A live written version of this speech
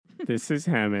This is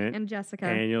Hammett. And Jessica.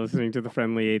 And you're listening to the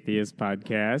Friendly Atheist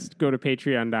Podcast. Go to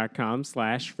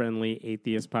patreon.com/Friendly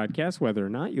Atheist Podcast, whether or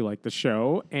not you like the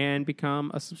show, and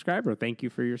become a subscriber. Thank you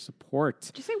for your support.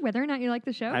 Did you say whether or not you like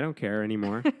the show? I don't care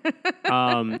anymore.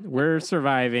 We're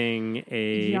surviving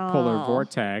a polar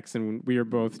vortex, and we are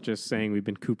both just saying we've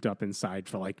been cooped up inside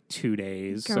for like 2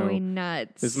 days. Going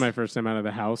nuts. This is my first time out of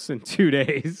the house in 2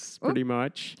 days, pretty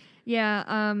much.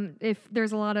 Yeah, if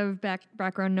there's a lot of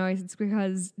background noise, it's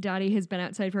because Dottie has been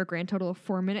outside for a grand total of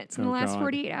 4 minutes in the last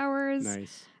 48 hours.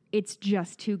 Nice. It's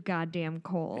just too goddamn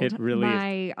cold. It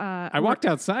really is. I walked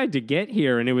outside to get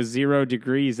here, and it was 0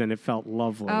 degrees, and it felt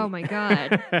lovely. Oh, my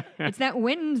God. It's that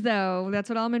wind, though. That's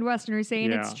what all Midwesterners say,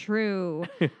 and it's true.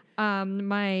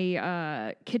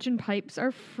 My kitchen pipes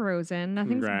are frozen.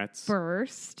 Nothing's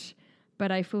burst,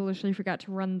 but I foolishly forgot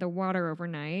to run the water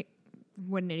overnight.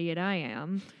 What an idiot I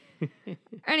am.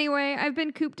 Anyway, I've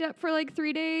been cooped up for like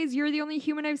 3 days. You're the only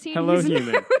human I've seen who's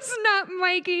not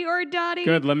Mikey or Dottie.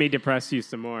 Good, let me depress you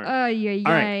some more. All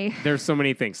right, there's so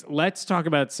many things. Let's talk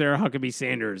about Sarah Huckabee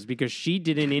Sanders, because she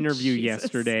did an interview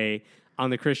yesterday on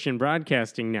the Christian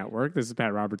Broadcasting Network. This is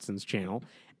Pat Robertson's channel.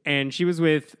 And she was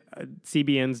with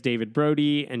CBN's David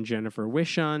Brody and Jennifer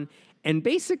Wishon. And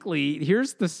basically,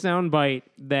 here's the soundbite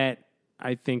that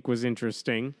I think was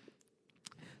interesting.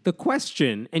 The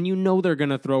question, and you know they're going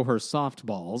to throw her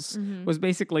softballs, was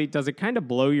basically, does it kind of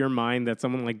blow your mind that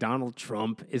someone like Donald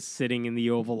Trump is sitting in the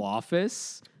Oval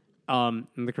Office? And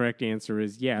the correct answer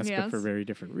is yes, but for very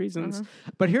different reasons.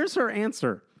 But here's her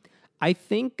answer. I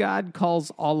think God calls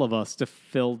all of us to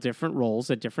fill different roles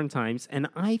at different times, and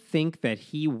I think that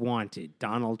he wanted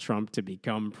Donald Trump to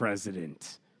become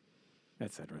president,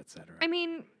 et cetera, et cetera. I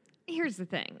mean, here's the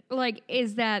thing. Like,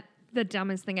 is that the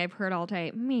dumbest thing I've heard all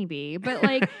day? Maybe. But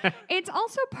like it's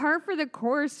also par for the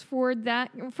course for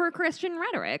Christian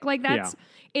rhetoric. Like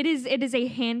it is a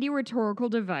handy rhetorical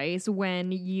device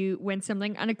when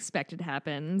something unexpected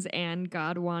happens and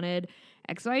God wanted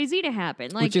XYZ to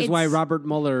happen. Which is why Robert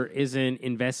Mueller isn't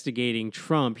investigating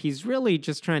Trump. He's really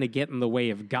just trying to get in the way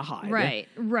of God. Right.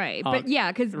 But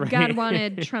because God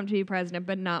wanted Trump to be president,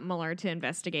 but not Mueller to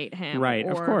investigate him. Right,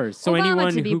 or of course. So Obama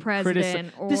anyone to be who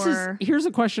president, here's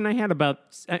a question I had about,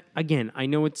 again, I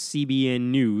know it's CBN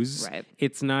News. Right.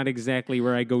 It's not exactly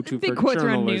where I go to Big for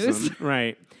journalism. Around news.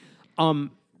 Right.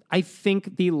 I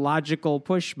think the logical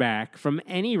pushback from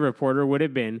any reporter would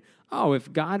have been,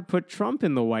 if God put Trump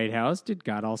in the White House, did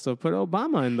God also put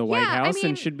Obama in the White House?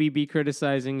 And should we be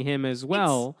criticizing him as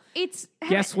well?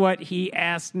 Guess what he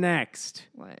asked next?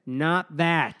 What? Not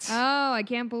that. Oh, I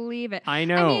can't believe it. I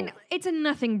know. I mean, it's a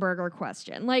nothing burger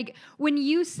question. Like, when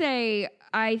you say,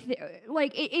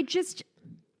 it's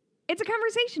a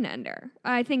conversation ender.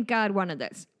 I think God wanted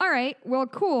this. All right, well,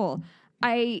 cool.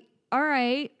 All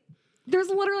right. There's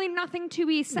literally nothing to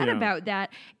be said about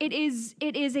that. It is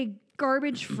a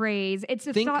garbage phrase. It's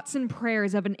the thoughts and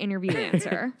prayers of an interview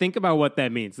answer. Think about what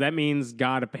that means. That means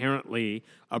God apparently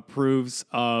approves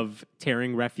of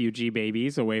tearing refugee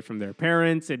babies away from their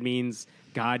parents. It means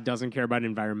God doesn't care about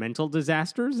environmental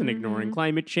disasters and ignoring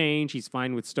climate change. He's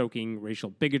fine with stoking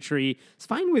racial bigotry. He's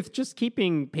fine with just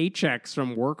keeping paychecks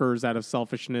from workers out of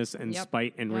selfishness and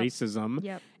spite and racism.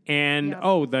 Yep. And,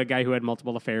 the guy who had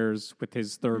multiple affairs with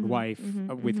his third wife,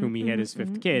 with whom he had his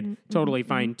fifth kid, totally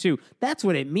fine, too. That's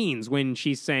what it means when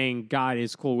she's saying God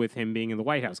is cool with him being in the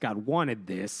White House. God wanted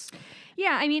this.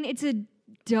 Yeah, I mean, it's a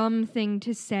dumb thing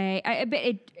to say.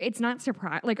 It's not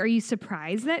surprised. Like, are you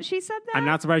surprised that she said that? I'm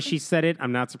not surprised she said it.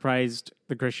 I'm not surprised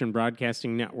the Christian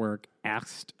Broadcasting Network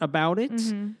asked about it.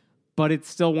 But it's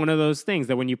still one of those things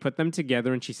that when you put them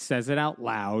together and she says it out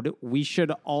loud, we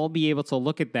should all be able to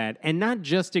look at that and not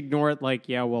just ignore it like,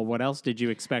 what else did you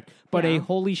expect? But a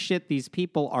holy shit, these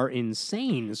people are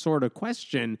insane sort of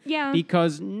question. Yeah.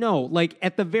 Because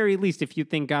at the very least, if you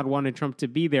think God wanted Trump to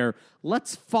be there,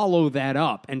 let's follow that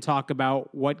up and talk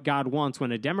about what God wants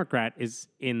when a Democrat is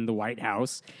in the White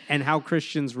House and how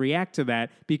Christians react to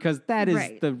that, because that is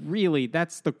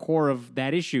that's the core of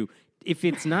that issue. If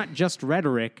it's not just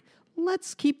rhetoric,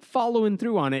 let's keep following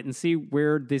through on it and see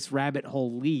where this rabbit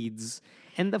hole leads.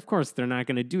 And of course, they're not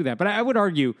going to do that. But I would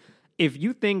argue, if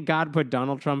you think God put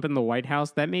Donald Trump in the White House,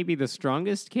 that may be the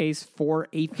strongest case for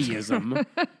atheism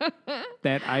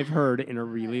that I've heard in a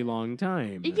really long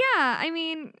time. Yeah, I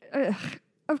mean,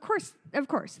 of course.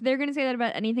 They're going to say that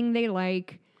about anything they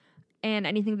like. And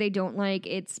anything they don't like,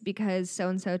 it's because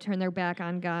so-and-so turned their back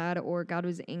on God, or God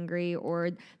was angry, or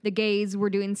the gays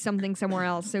were doing something somewhere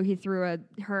else, so he threw a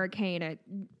hurricane at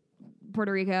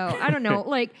Puerto Rico. I don't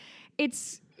know.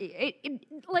 It's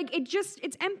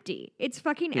empty. It's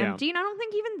fucking empty, and I don't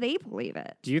think even they believe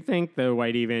it. Do you think the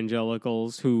white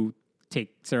evangelicals who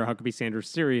take Sarah Huckabee Sanders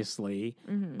seriously.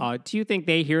 Do you think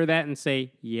they hear that and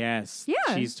say, yes,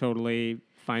 she's totally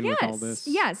fine with all this?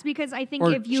 Yes, because I think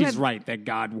or if you she's right that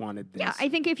God wanted this. Yeah, I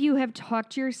think if you have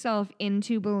talked yourself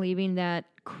into believing that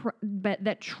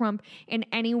that Trump in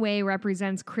any way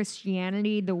represents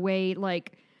Christianity the way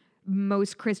like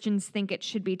most Christians think it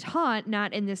should be taught,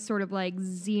 not in this sort of like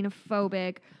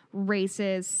xenophobic,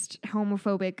 racist,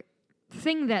 homophobic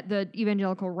thing that the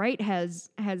evangelical right has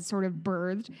sort of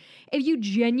birthed. If you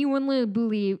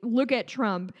genuinely look at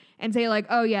Trump and say like,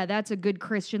 oh yeah, that's a good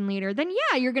Christian leader, then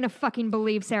yeah, you're gonna fucking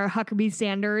believe Sarah Huckabee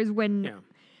Sanders when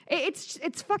it's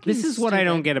fucking This is stupid. what I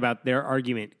don't get about their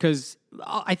argument, because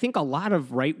I think a lot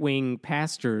of right-wing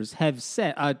pastors have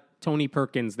said, Tony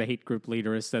Perkins, the hate group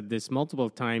leader, has said this multiple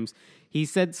times. He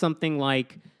said something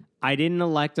like, I didn't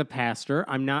elect a pastor.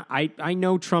 I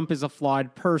know Trump is a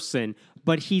flawed person,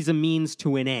 but he's a means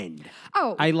to an end.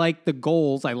 Oh. I like the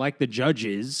goals. I like the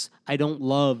judges. I don't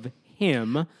love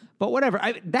him, but whatever.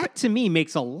 That to me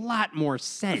makes a lot more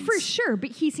sense. For sure,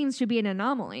 but he seems to be an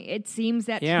anomaly. It seems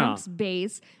that Trump's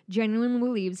base genuinely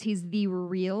believes he's the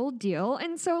real deal.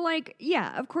 And so, like,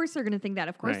 yeah, of course they're going to think that.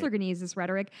 Of course they're going to use this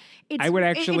rhetoric. I would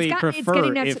actually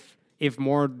prefer if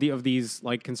more of these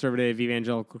like conservative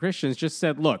evangelical Christians just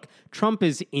said, look, Trump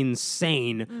is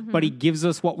insane, but he gives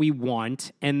us what we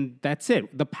want, and that's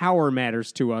it. The power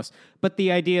matters to us. But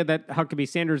the idea that Huckabee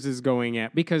Sanders is going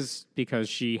at, because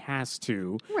she has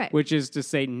to, which is to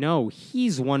say, no,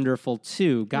 he's wonderful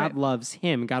too. God loves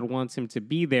him. God wants him to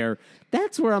be there.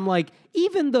 That's where I'm like,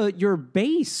 even your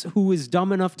base who is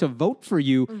dumb enough to vote for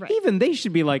you, even they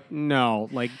should be like, no,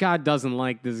 like God doesn't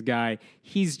like this guy.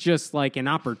 He's just like an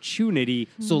opportunity.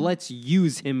 So let's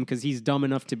use him because he's dumb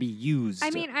enough to be used. I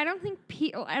mean, I don't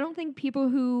think people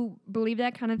who believe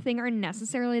that kind of thing are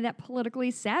necessarily that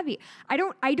politically savvy. I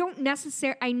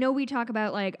know we talk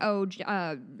about like,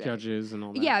 judges and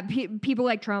all that. Yeah, people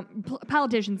like Trump,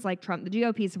 politicians like Trump. The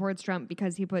GOP supports Trump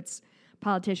because he puts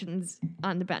politicians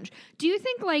on the bench. Do you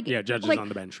think like... Yeah, judges on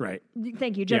the bench, right.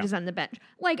 Thank you, judges on the bench.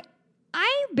 Like,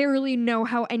 I barely know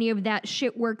how any of that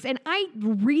shit works, and I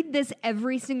read this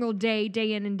every single day,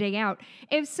 day in and day out.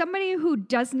 If somebody who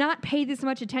does not pay this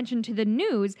much attention to the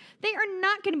news, they are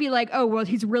not going to be like, oh, well,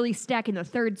 he's really stacking the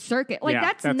Third Circuit. Like,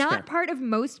 that's not fair. Part of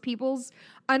most people's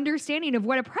understanding of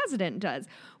what a president does.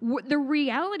 The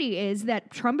reality is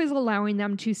that Trump is allowing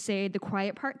them to say the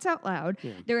quiet parts out loud.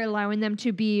 Yeah. They're allowing them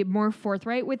to be more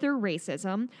forthright with their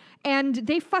racism, and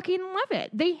they fucking love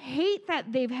it. They hate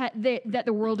that that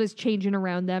the world is changing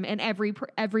around them, and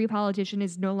every politician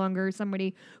is no longer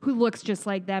somebody who looks just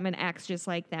like them and acts just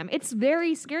like them. It's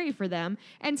very scary for them.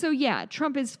 And so yeah,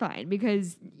 Trump is fine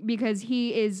because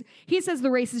he says the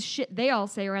racist shit they all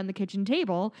say around the kitchen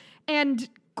table, and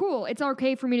cool, it's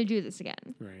okay for me to do this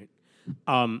again. Right.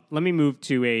 Let me move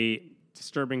to a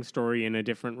disturbing story in a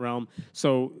different realm.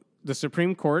 So the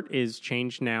Supreme Court is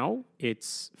changed now.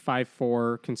 It's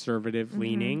 5-4 conservative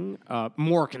leaning,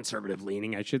 more conservative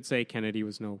leaning, I should say. Kennedy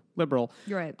was no liberal.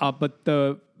 You're right. But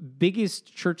the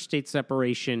biggest church-state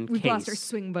separation We've lost our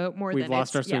swing vote more We've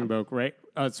lost our swing vote, right?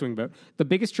 Swing vote. The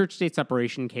biggest church-state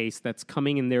separation case that's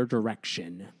coming in their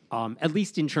direction, at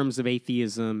least in terms of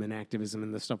atheism and activism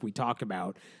and the stuff we talk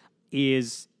about,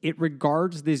 is it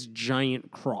regards this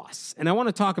giant cross. And I want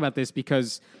to talk about this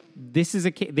because this is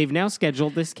they've now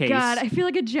scheduled this case. God, I feel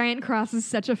like a giant cross is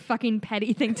such a fucking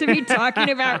petty thing to be talking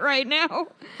about right now.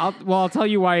 I'll tell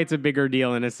you why it's a bigger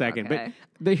deal in a second. Okay.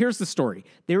 But here's the story.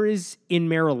 There is in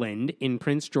Maryland, in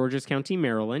Prince George's County,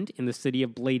 Maryland, in the city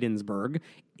of Bladensburg,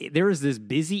 there is this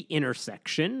busy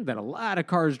intersection that a lot of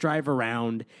cars drive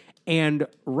around. And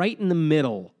right in the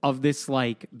middle of this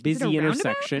like busy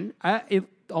intersection, it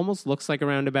almost looks like a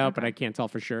roundabout, but I can't tell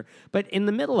for sure. But in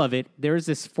the middle of it, there's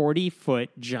this 40-foot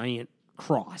giant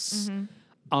cross.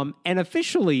 And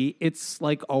officially, it's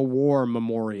like a war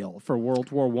memorial for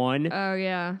World War I. Oh,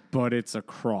 yeah. But it's a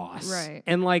cross. Right.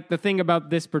 And like the thing about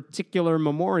this particular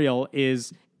memorial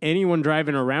is anyone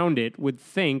driving around it would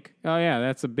think, oh, yeah,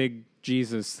 that's a big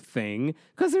Jesus thing,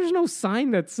 because there's no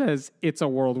sign that says it's a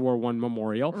World War I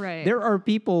memorial. Right. There are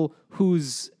people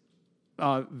whose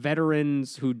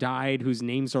veterans who died, whose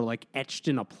names are like etched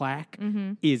in a plaque,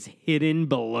 is hidden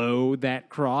below that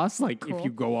cross. Like if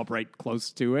you go up right close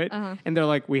to it, and they're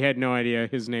like, we had no idea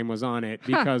his name was on it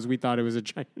because we thought it was a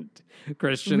giant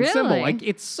Christian symbol. Like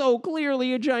it's so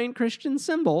clearly a giant Christian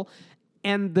symbol.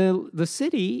 And the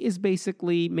city is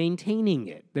basically maintaining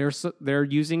it. They're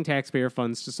using taxpayer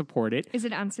funds to support it. Is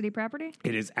it on city property?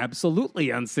 It is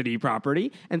absolutely on city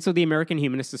property. And so the American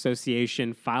Humanist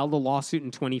Association filed a lawsuit in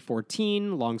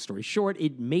 2014. Long story short,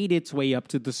 it made its way up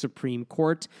to the Supreme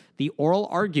Court. The oral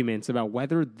arguments about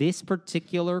whether this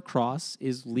particular cross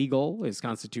is legal, is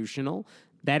constitutional,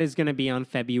 that is going to be on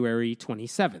February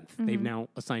 27th. They've now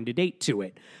assigned a date to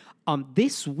it.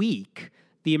 This week,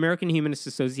 the American Humanist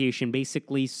Association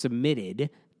basically submitted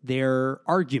their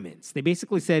arguments. They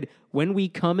basically said, when we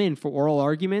come in for oral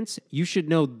arguments, you should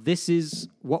know this is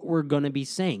what we're going to be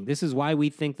saying. This is why we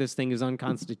think this thing is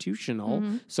unconstitutional,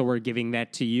 so we're giving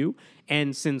that to you.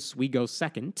 And since we go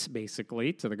second,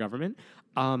 basically, to the government,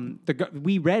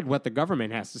 we read what the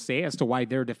government has to say as to why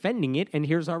they're defending it, and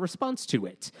here's our response to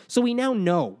it. So we now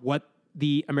know what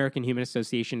the American Humanist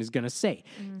Association is going to say.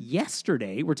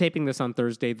 Yesterday, we're taping this on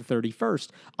Thursday, the 31st.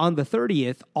 On the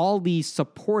 30th, all the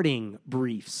supporting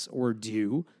briefs were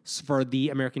due for the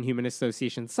American Humanist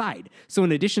Association side. So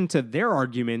in addition to their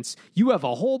arguments, you have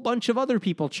a whole bunch of other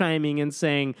people chiming and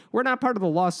saying, we're not part of the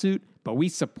lawsuit, but we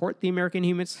support the American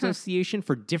Humanist Association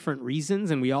for different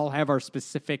reasons, and we all have our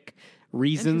specific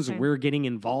reasons we're getting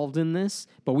involved in this,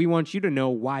 but we want you to know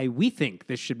why we think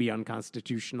this should be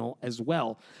unconstitutional as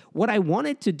well. What I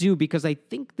wanted to do, because I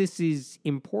think this is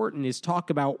important, is talk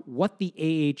about what the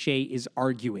AHA is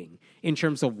arguing in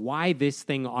terms of why this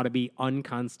thing ought to be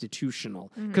unconstitutional.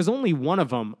 Because only one of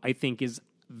them, I think, is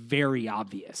very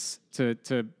obvious to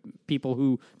people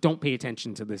who don't pay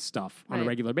attention to this stuff on a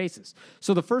regular basis.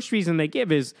 So the first reason they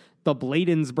give is the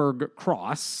Bladensburg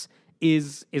Cross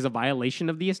is a violation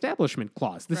of the Establishment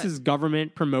Clause. This is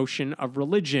government promotion of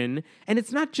religion, and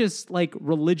it's not just like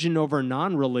religion over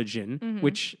non-religion,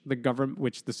 which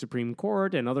the Supreme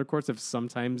Court and other courts have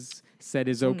sometimes said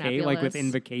is okay, nebulous. like with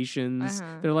invocations.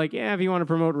 They're like, yeah, if you want to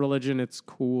promote religion, it's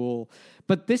cool.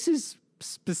 But this is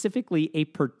specifically a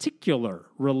particular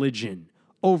religion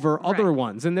over other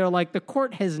ones. And they're like, the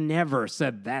court has never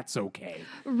said that's okay.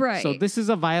 Right. So this is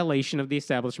a violation of the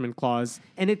Establishment Clause,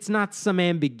 and it's not some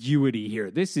ambiguity here.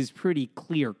 This is pretty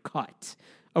clear cut.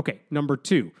 Okay, number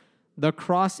 2. The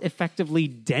cross effectively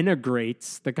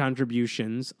denigrates the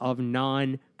contributions of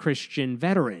non-Christian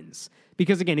veterans.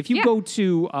 Because again, if you go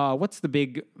to, what's the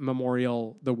big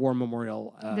memorial, the war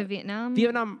memorial? The Vietnam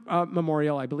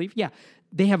Memorial, I believe. Yeah.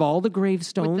 They have all the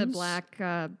gravestones. with the black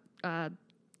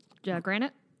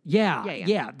granite?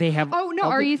 Yeah. They have. Oh, no.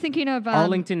 Are you thinking of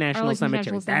Arlington National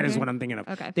Cemetery? National That is Cemetery? what I'm thinking of.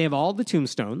 Okay. They have all the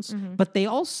tombstones, but they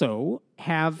also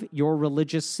have your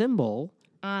religious symbol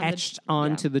etched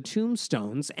onto the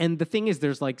tombstones. And the thing is,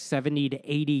 there's like 70 to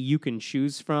 80 you can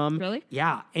choose from. Really?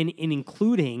 Yeah. And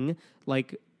including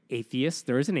like atheists.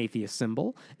 There is an atheist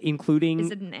symbol, including...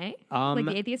 Is it an A? Like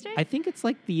the atheist A? I think it's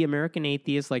like the American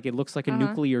atheist, like it looks like a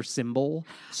nuclear symbol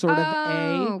sort of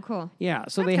A. Oh, cool. Yeah,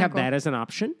 so they have that as an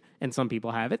option, and some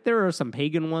people have it. There are some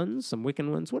pagan ones, some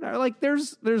Wiccan ones, whatever. Like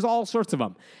there's all sorts of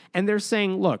them. And they're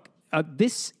saying, look,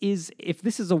 if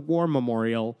this is a war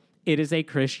memorial, it is a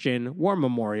Christian war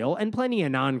memorial, and plenty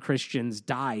of non-Christians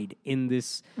died in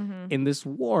this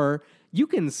war. You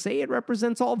can say it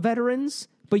represents all veterans,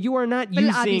 but you are not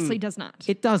using... But it obviously does not.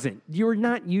 It doesn't. You're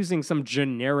not using some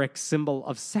generic symbol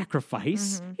of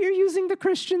sacrifice. You're using the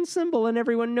Christian symbol, and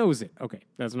everyone knows it. Okay,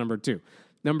 that's number 2.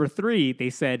 Number 3, they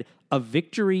said, a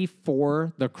victory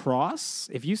for the cross.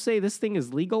 If you say this thing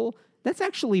is legal, that's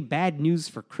actually bad news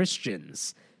for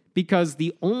Christians. Because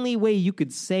the only way you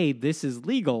could say this is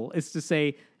legal is to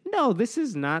say, no, this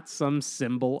is not some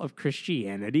symbol of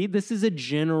Christianity. This is a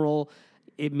general...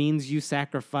 It means you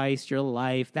sacrificed your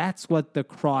life. That's what the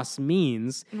cross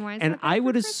means. And I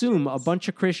would assume a bunch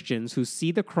of Christians who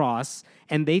see the cross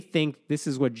and they think this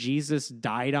is what Jesus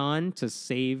died on to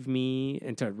save me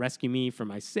and to rescue me from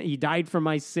my sin. He died for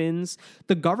my sins.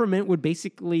 The government would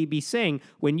basically be saying,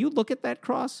 when you look at that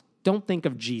cross, don't think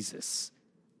of Jesus.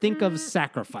 Think of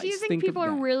sacrifice. Do you think people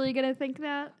are really going to think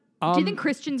that? Do you think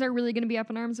Christians are really going to be up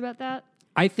in arms about that?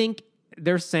 I think...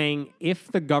 They're saying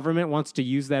if the government wants to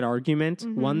use that argument,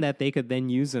 one that they could then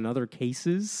use in other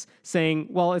cases, saying,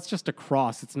 well, it's just a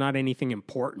cross. It's not anything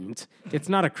important. It's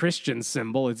not a Christian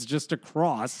symbol. It's just a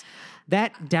cross.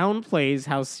 That downplays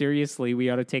how seriously we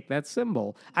ought to take that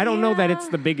symbol. I don't know that it's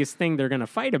the biggest thing they're going to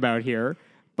fight about here,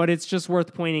 but it's just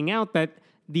worth pointing out that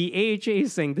the AHA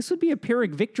is saying this would be a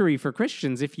Pyrrhic victory for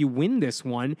Christians if you win this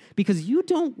one because you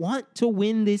don't want to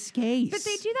win this case. But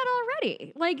they do that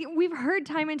already. Like, we've heard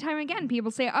time and time again people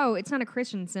say, oh, it's not a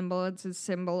Christian symbol. It's a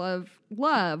symbol of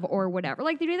love or whatever.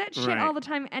 Like, they do that shit all the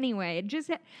time anyway. It just...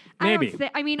 Maybe.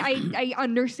 I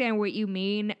understand what you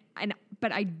mean,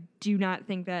 but I do not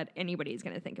think that anybody's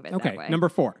going to think of it that way. Okay, number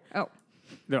 4. Oh.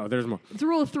 No, there's more. It's the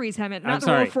rule of threes, Hammett, not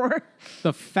the rule of four.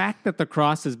 The fact that the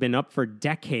cross has been up for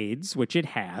decades, which it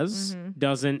has,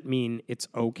 doesn't mean it's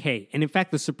okay. And in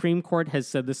fact, the Supreme Court has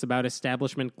said this about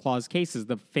Establishment Clause cases.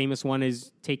 The famous one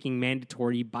is taking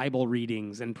mandatory Bible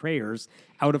readings and prayers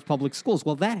out of public schools.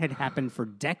 Well, that had happened for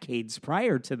decades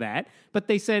prior to that, but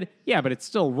they said, yeah, but it's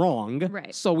still wrong,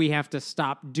 right. So we have to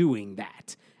stop doing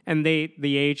that. And the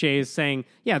AHA is saying,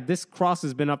 yeah, this cross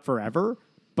has been up forever,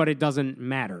 but it doesn't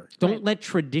matter. Don't let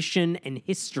tradition and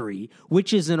history,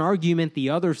 which is an argument the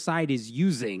other side is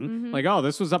using, like, oh,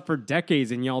 this was up for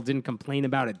decades and y'all didn't complain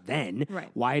about it then. Right.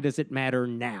 Why does it matter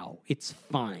now? It's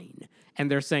fine. And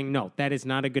they're saying, no, that is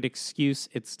not a good excuse.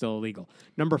 It's still illegal.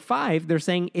 Number 5, they're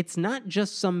saying it's not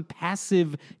just some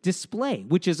passive display,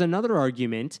 which is another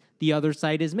argument the other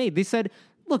side has made. They said,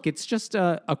 look, it's just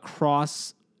a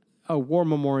cross, a war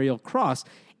memorial cross.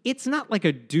 It's not like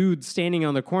a dude standing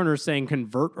on the corner saying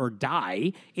convert or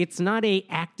die. It's not an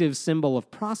active symbol of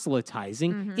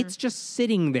proselytizing. It's just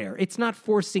sitting there. It's not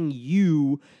forcing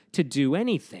you to do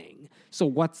anything. So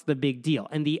what's the big deal?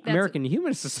 And the American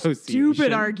Humanist Association...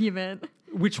 Stupid argument.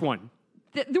 Which one?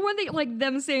 The one that, like,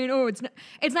 them saying, oh, it's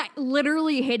not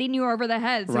literally hitting you over the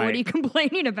head, so what are you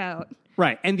complaining about?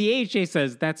 Right, and the AHA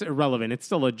says that's irrelevant. It's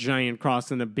still a giant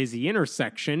cross in a busy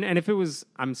intersection, and if it was,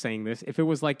 I'm saying this, if it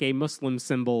was like a Muslim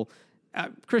symbol,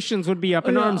 Christians would be up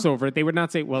in arms over it. They would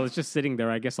not say, well, it's just sitting there,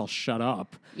 I guess I'll shut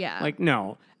up. Yeah. Like,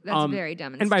 no. That's very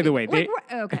dumb. And by the way,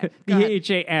 okay, the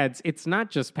AHA adds, it's not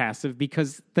just passive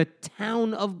because the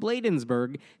town of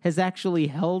Bladensburg has actually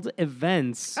held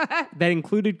events that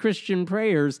included Christian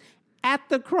prayers at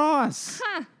the cross.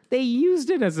 Huh. They used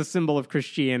it as a symbol of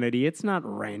Christianity. It's not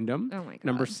random. Oh, my God.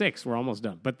 Number 6, we're almost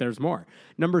done, but there's more.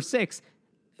 Number 6,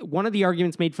 one of the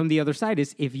arguments made from the other side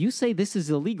is if you say this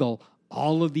is illegal,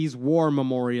 all of these war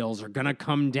memorials are going to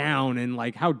come down, and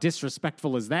like, how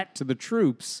disrespectful is that to the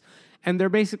troops? And they're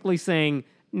basically saying,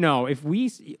 no,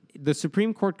 the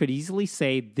Supreme Court could easily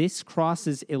say this cross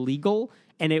is illegal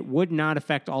and it would not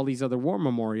affect all these other war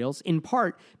memorials, in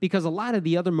part because a lot of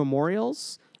the other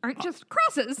memorials aren't just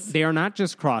crosses. They are not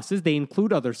just crosses. They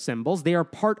include other symbols. They are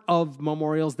part of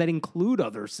memorials that include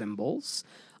other symbols.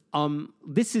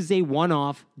 This is a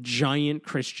one-off giant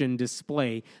Christian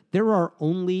display. There are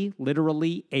only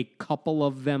literally a couple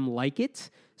of them like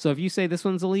it. So if you say this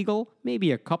one's illegal,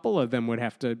 maybe a couple of them would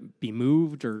have to be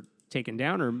moved or taken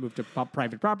down or moved to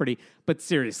private property. But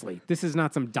seriously, this is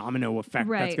not some domino effect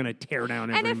that's going to tear down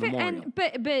every memorial.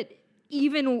 But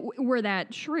even were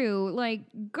that true, like,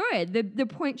 good. The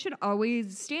point should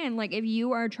always stand. Like, if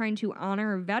you are trying to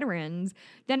honor veterans,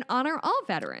 then honor all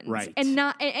veterans, right?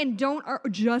 And don't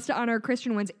just honor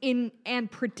Christian ones and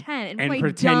pretend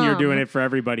you're doing it for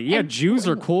everybody. Yeah, Jews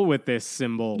are cool with this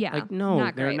symbol. Yeah, like,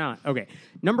 no, they're not. Okay,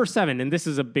 number 7, and this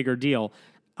is a bigger deal.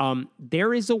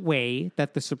 There is a way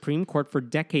that the Supreme Court for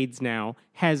decades now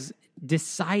has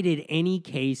decided any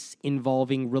case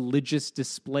involving religious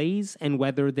displays and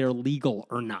whether they're legal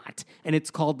or not. And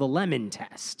it's called the Lemon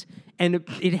Test. And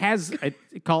it has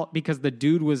because the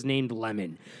dude was named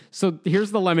Lemon. So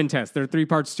here's the Lemon Test. There are 3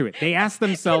 parts to it. They ask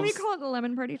themselves... Can we call it the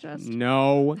Lemon Party Test?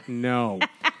 No. They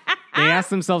ask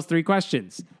themselves 3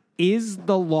 questions. Is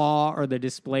the law or the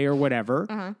display or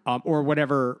whatever, or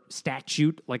whatever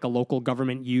statute like a local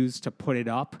government used to put it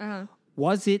up,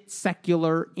 was it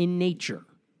secular in nature?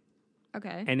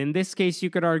 Okay. And in this case, you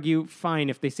could argue, fine,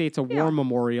 if they say it's a war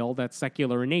memorial, that's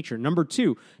secular in nature. Number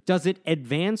 2, does it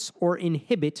advance or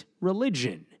inhibit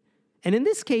religion? And in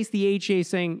this case, the AHA is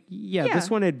saying, this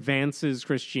one advances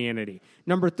Christianity.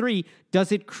 Number 3,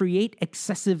 does it create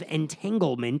excessive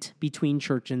entanglement between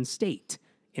church and state?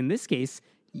 In this case,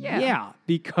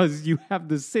 because you have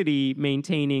the city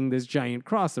maintaining this giant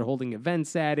cross. They're holding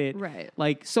events at it. Right.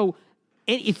 Like, so...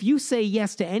 And if you say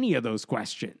yes to any of those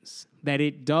questions, that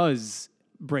it does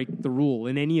break the rule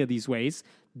in any of these ways,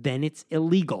 then it's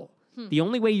illegal. The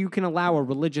only way you can allow a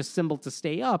religious symbol to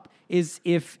stay up is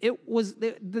if it was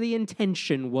the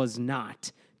intention was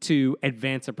not to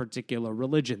advance a particular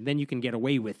religion. Then you can get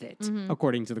away with it,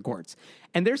 according to the courts.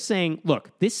 And they're saying,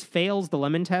 look, this fails the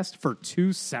Lemon Test for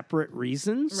 2 separate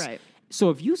reasons. Right. So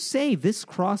if you say this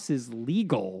cross is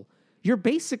legal... You're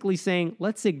basically saying,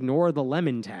 let's ignore the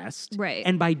Lemon Test. Right.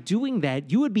 And by doing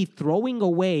that, you would be throwing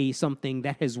away something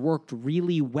that has worked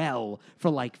really well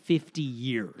for like 50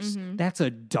 years. That's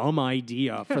a dumb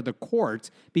idea for the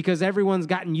court because everyone's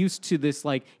gotten used to this,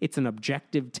 like, it's an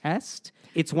objective test.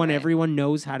 It's one everyone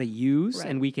knows how to use,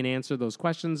 and we can answer those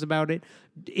questions about it.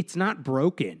 It's not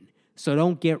broken, so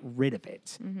don't get rid of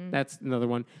it. That's another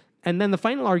one. And then the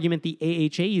final argument the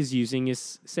AHA is using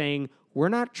is saying, we're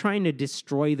not trying to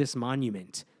destroy this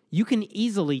monument. you can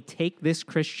easily take this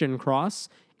Christian cross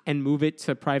and move it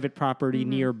to private property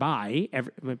nearby.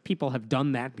 People have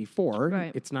done that before.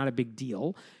 Right. It's not a big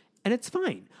deal. And it's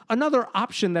fine. Another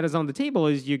option that is on the table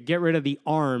is you get rid of the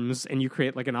arms and you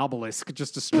create like an obelisk,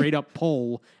 just a straight up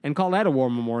pole, and call that a war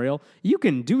memorial. You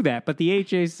can do that, but the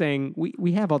AHA is saying,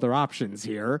 we have other options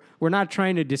here. We're not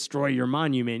trying to destroy your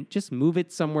monument. Just move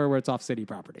it somewhere where it's off city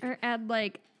property. Or add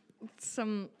like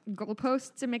some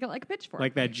goalposts and make it like a pitchfork.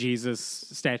 Like that Jesus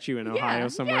statue in Ohio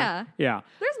somewhere. Yeah.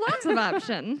 There's lots of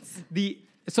options.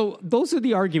 So those are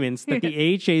the arguments that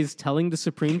the AHA is telling the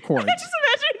Supreme Court. I just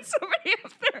imagine somebody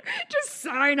up there just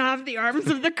sign off the arms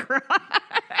of the cross.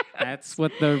 That's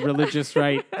what the religious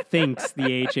right thinks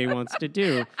the AHA wants to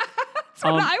do.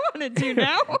 That's what I want to do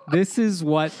now. This is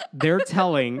what they're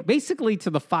telling, basically, to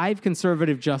the 5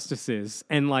 conservative justices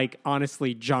and, like,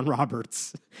 honestly, John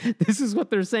Roberts. This is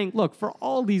what they're saying. Look, for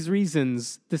all these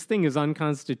reasons, this thing is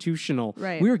unconstitutional.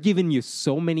 Right. We're giving you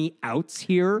so many outs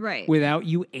here right. without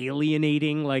you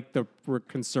alienating, like, the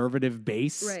conservative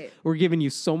base. Right. We're giving you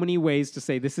so many ways to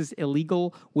say this is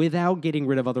illegal without getting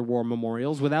rid of other war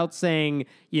memorials, without saying,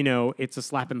 you know, it's a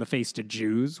slap in the face to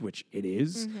Jews, which it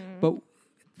is. But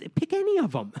pick any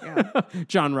of them. Yeah.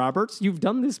 John Roberts, you've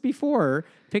done this before.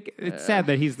 It's sad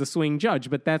that he's the swing judge,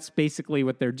 but that's basically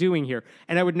what they're doing here.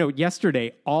 And I would note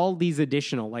yesterday, all these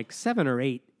additional, like 7 or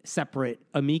 8 separate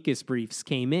amicus briefs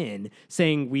came in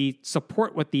saying we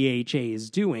support what the AHA is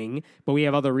doing, but we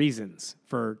have other reasons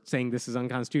for saying this is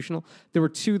unconstitutional. There were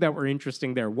 2 that were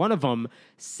interesting there. One of them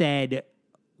said,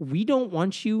 we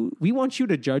want you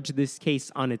to judge this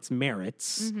case on its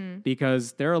merits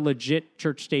because there are legit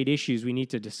church-state issues we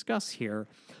need to discuss here.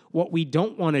 What we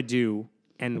don't want to do,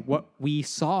 and what we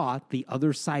saw the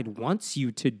other side wants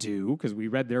you to do, because we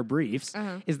read their briefs,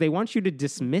 is they want you to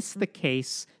dismiss the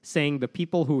case saying the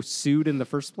people who sued in the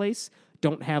first place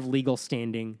don't have legal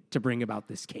standing to bring about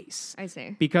this case. I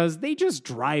see. Because they just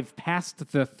drive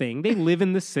past the thing. They live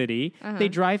in the city. They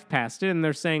drive past it, and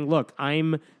they're saying, look,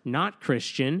 I'm not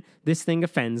Christian. This thing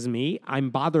offends me. I'm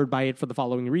bothered by it for the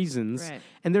following reasons. Right.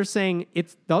 And they're saying,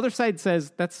 the other side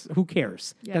says, who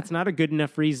cares? Yeah. That's not a good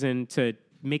enough reason to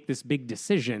make this big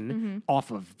decision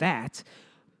off of that.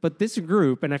 But this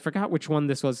group, and I forgot which one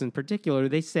this was in particular,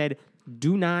 they said,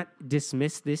 do not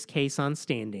dismiss this case on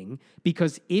standing,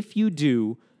 because if you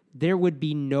do, there would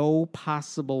be no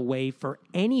possible way for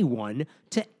anyone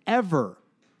to ever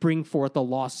bring forth a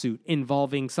lawsuit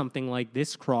involving something like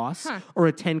this cross or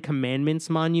a 10 Commandments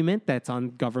monument that's on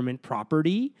government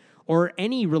property or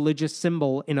any religious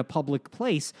symbol in a public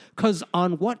place, because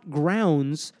on what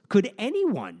grounds could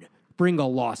anyone bring a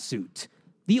lawsuit?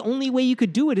 The only way you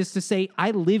could do it is to say,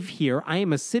 I live here, I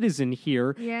am a citizen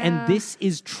here, and this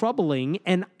is troubling,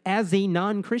 and as a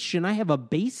non-Christian, I have a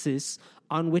basis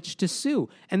on which to sue.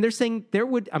 And they're saying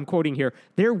I'm quoting here,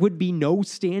 there would be no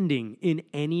standing in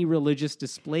any religious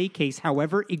display case,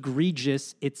 however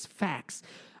egregious its facts.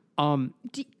 Do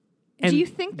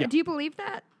you believe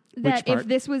that? That if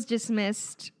this was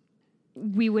dismissed,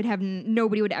 we would have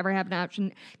nobody would ever have an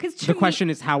option? Because the question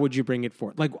is, how would you bring it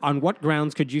forth? Like, on what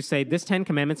grounds could you say this 10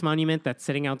 Commandments monument that's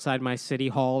sitting outside my city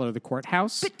hall or the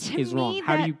courthouse is wrong?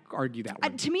 How do you argue that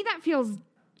one? To me, that feels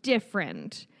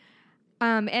different.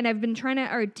 And I've been trying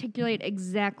to articulate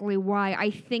exactly why.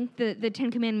 I think the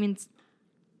 10 Commandments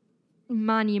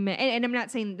monument, and I'm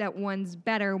not saying that one's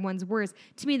better, one's worse.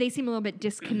 To me, they seem a little bit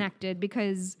disconnected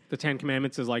because the 10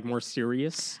 Commandments is like more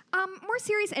serious? More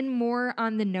serious and more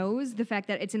on the nose. The fact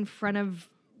that it's in front of,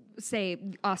 say,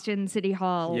 Austin City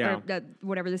Hall or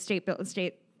whatever the state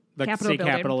Capitol building.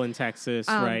 Capitol in Texas,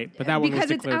 right? But that one was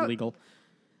declared legal.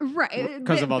 Right.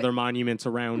 Because of other monuments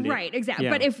around it. Right, exactly.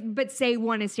 Yeah. But say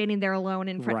one is standing there alone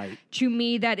in front. Right. To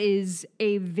me, that is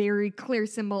a very clear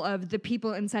symbol of the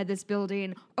people inside this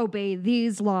building obey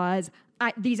these laws.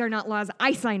 These are not laws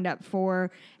I signed up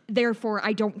for. Therefore,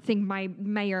 I don't think my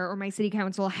mayor or my city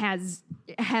council has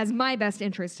my best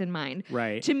interest in mind.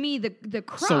 Right. To me, the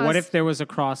cross... So what if there was a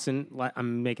cross in...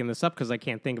 I'm making this up because I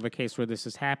can't think of a case where this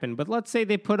has happened, but let's say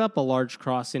they put up a large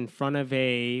cross in front of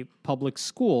a public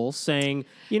school saying,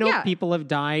 people have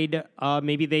died.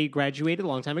 Maybe they graduated a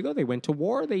long time ago. They went to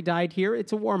war. They died here.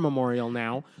 It's a war memorial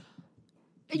now.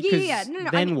 Yeah. No.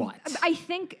 Then what?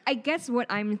 I guess what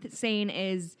I'm saying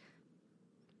is...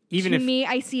 Even to me,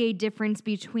 I see a difference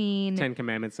between 10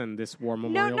 Commandments and this war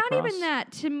memorial. No, not cross. even that.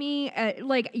 To me,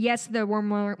 yes, the war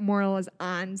memorial is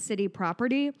on city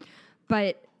property,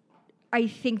 but I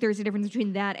think there's a difference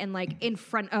between that and in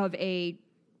front of a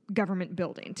government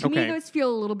building. To me, those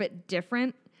feel a little bit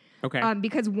different. Okay.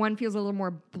 Because one feels a little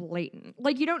more blatant.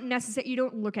 Like you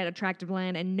don't look at a tract of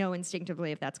land and know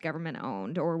instinctively if that's government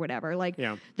owned or whatever. Like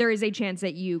there is a chance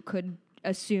that you could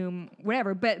assume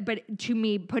whatever. But to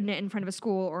me, putting it in front of a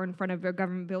school or in front of a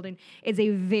government building is a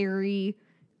very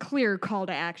clear call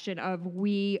to action of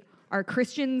we are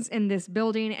Christians in this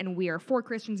building and we are for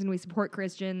Christians and we support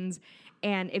Christians.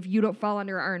 And if you don't fall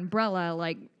under our umbrella,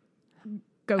 like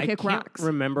go kick rocks. I can't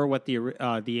remember what the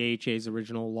AHA's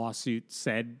original lawsuit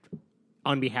said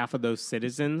on behalf of those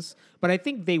citizens, but I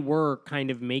think they were kind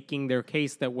of making their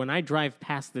case that when I drive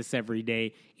past this every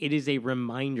day, it is a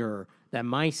reminder that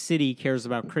my city cares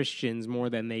about Christians more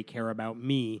than they care about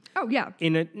me. Oh, yeah.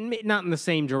 Not in the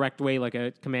same direct way like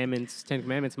a Ten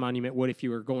Commandments monument would if you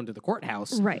were going to the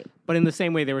courthouse. Right. But in the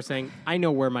same way, they were saying, I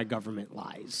know where my government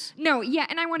lies. No, yeah,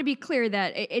 and I want to be clear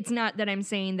that it's not that I'm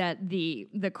saying that the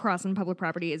cross on public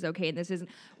property is okay, and this isn't.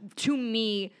 To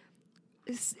me,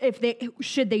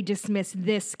 should they dismiss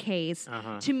this case,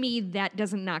 to me, that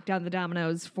doesn't knock down the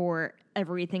dominoes for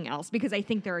everything else, because I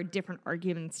think there are different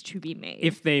arguments to be made.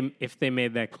 If they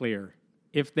made that clear.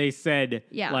 If they said,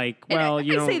 like, well,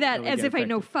 and I say that really as if I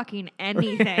know fucking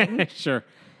anything. Sure.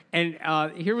 And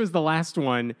here was the last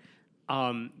one,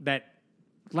 that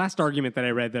last argument that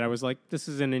I read that I was like, this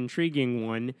is an intriguing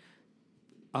one.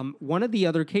 One of the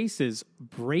other cases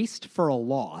braced for a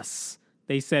loss.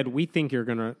 They said,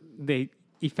 they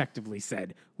effectively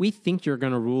said, we think you're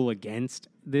going to rule against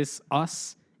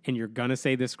us, and you're going to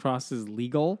say this cross is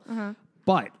legal,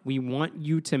 but we want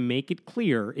you to make it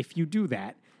clear, if you do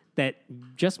that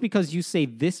just because you say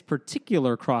this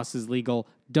particular cross is legal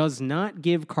does not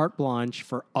give carte blanche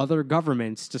for other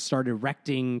governments to start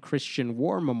erecting Christian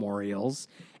war memorials.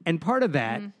 And part of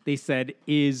that, they said,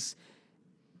 is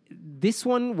this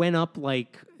one went up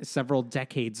like several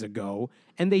decades ago,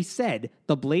 and they said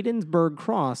the Bladensburg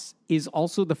Cross is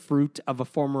also the fruit of a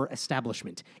former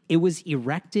establishment. It was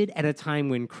erected at a time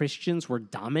when Christians were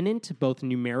dominant, both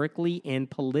numerically and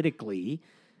politically,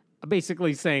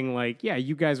 basically saying, like, yeah,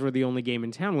 you guys were the only game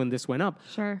in town when this went up.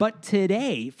 Sure. But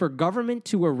today, for government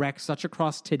to erect such a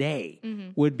cross today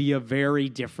would be a very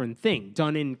different thing,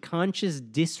 done in conscious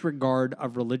disregard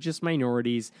of religious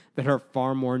minorities that are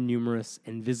far more numerous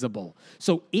and visible.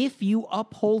 So if you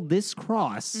uphold this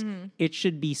cross, it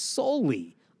should be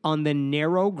solely on the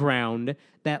narrow ground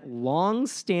that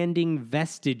long-standing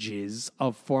vestiges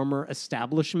of former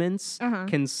establishments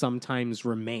can sometimes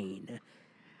remain.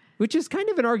 Which is kind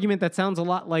of an argument that sounds a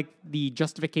lot like the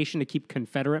justification to keep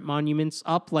Confederate monuments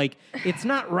up. Like, it's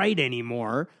not right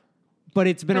anymore, but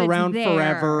it's been around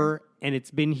forever, and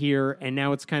it's been here, and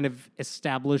now it's kind of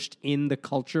established in the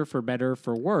culture for better,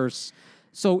 for worse.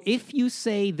 So if you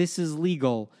say this is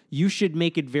legal, you should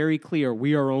make it very clear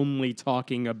we are only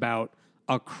talking about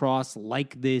a cross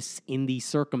like this in these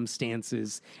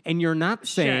circumstances. And you're not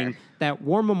saying that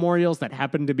war memorials that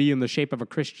happen to be in the shape of a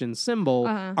Christian symbol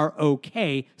are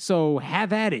okay, so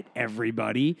have at it,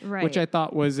 everybody. Right. Which I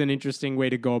thought was an interesting way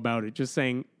to go about it. Just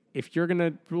saying, if you're going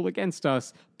to rule against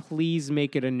us, please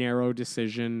make it a narrow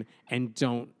decision and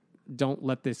don't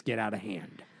let this get out of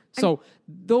hand. So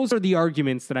those are the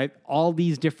arguments that all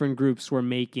these different groups were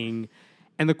making.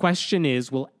 And the question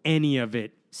is, will any of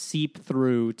it seep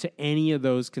through to any of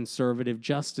those conservative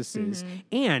justices?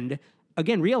 And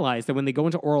again, realize that when they go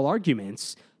into oral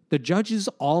arguments, the judges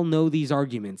all know these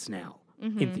arguments now,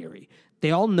 in theory.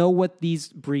 They all know what these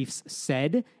briefs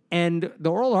said, and the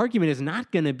oral argument is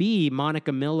not going to be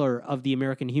Monica Miller of the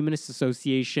American Humanist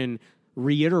Association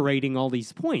reiterating all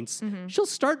these points. She'll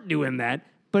start doing that,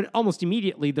 but almost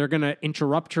immediately they're going to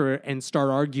interrupt her and start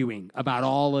arguing about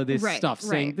all of this stuff,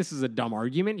 saying, this is a dumb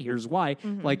argument, here's why.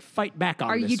 Like, fight back on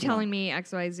this. Are you telling me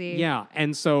X, Y, Z? Yeah,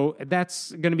 and so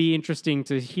that's going to be interesting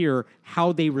to hear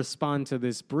how they respond to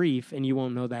this brief, and you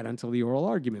won't know that until the oral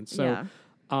argument. So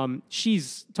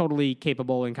she's totally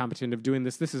capable and competent of doing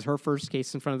this. This is her first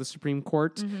case in front of the Supreme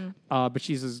Court, but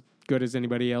she's as good as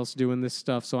anybody else doing this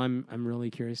stuff, so I'm really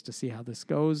curious to see how this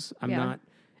goes.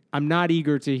 I'm not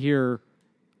eager to hear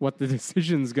what the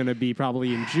decision's going to be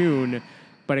probably in June.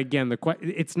 But again,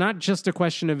 it's not just a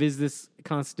question of is this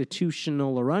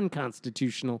constitutional or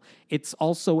unconstitutional. It's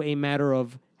also a matter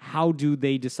of how do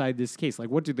they decide this case? Like,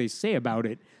 what do they say about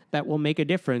it that will make a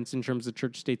difference in terms of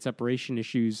church-state separation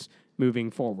issues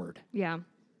moving forward? Yeah.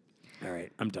 All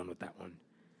right, I'm done with that one.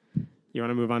 You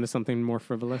want to move on to something more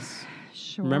frivolous?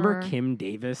 Sure. Remember Kim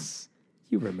Davis?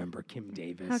 You remember Kim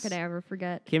Davis. How could I ever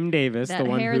forget? Kim Davis, that the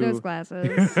one hair, those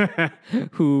glasses.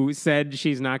 who said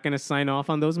she's not going to sign off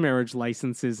on those marriage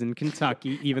licenses in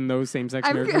Kentucky, even though same-sex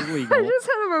marriage is legal. I just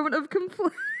had a moment of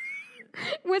complaint.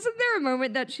 Wasn't there a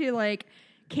moment that she, like,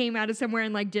 came out of somewhere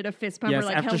and like did a fist pump. Yes, or,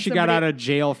 like, after she got out of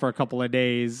jail for a couple of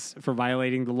days for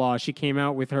violating the law, she came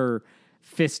out with her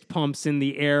fist pumps in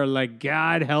the air like,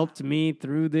 God helped me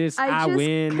through this. I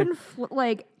win.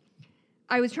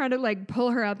 I was trying to like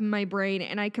pull her up in my brain,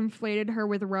 and I conflated her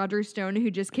with Roger Stone,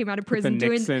 who just came out of prison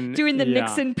doing the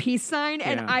Nixon peace sign.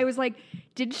 And I was like,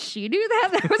 did she do that?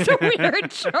 That was a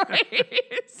weird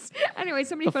choice. Anyway,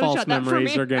 somebody photoshopped that for me. The false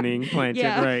memories are getting planted,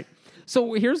 right?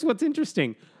 So here's what's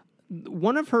interesting.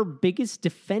 One of her biggest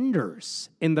defenders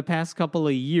in the past couple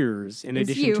of years, in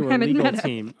addition to her legal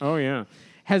team,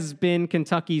 has been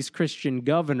Kentucky's Christian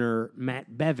governor,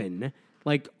 Matt Bevin.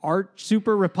 Like, our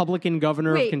super Republican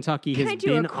governor of Kentucky has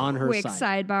been on her side. Quick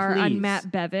sidebar on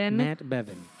Matt Bevin. Matt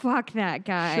Bevin. Fuck that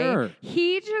guy. Sure.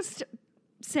 He just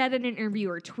said in an interview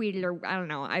or tweeted, or I don't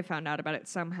know, I found out about it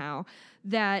somehow,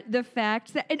 that the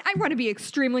fact that, and I want to be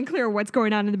extremely clear what's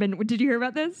going on in the Midwest. Did you hear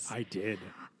about this? I did.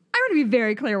 I want to be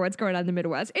very clear what's going on in the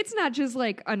Midwest. It's not just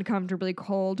like uncomfortably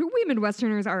cold. We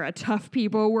Midwesterners are a tough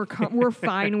people. We're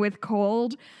fine with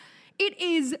cold. It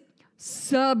is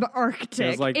subarctic.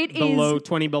 It's like below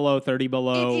 20 below, 30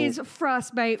 below. It is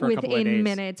frostbite within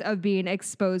minutes of being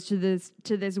exposed to this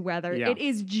weather. Yeah. It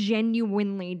is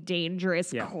genuinely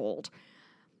dangerous cold.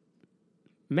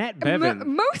 Matt Bevin.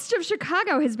 Most of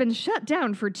Chicago has been shut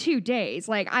down for 2 days.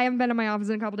 Like, I haven't been in my office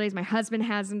in a couple days. My husband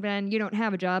hasn't been. You don't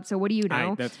have a job, so what do you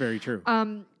know? That's very true.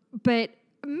 But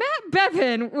Matt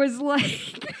Bevin was like,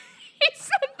 he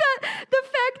said that the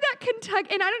fact that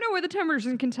Kentucky, and I don't know where the temperatures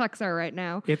in Kentucky are right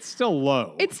now. It's still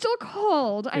low. It's still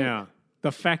cold. Yeah.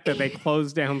 The fact that they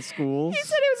closed down schools. He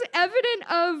said it was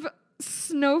evident of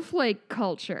snowflake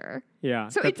culture. Yeah.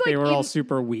 So it's they were all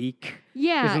super weak.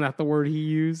 Yeah. Isn't that the word he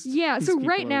used? Yeah. These so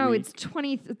right now it's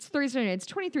Thursday night. It's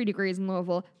 23 degrees in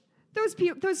Louisville. Those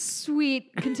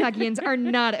sweet Kentuckians are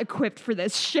not equipped for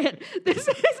this shit. This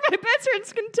is my best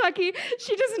friend's Kentucky.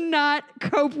 She does not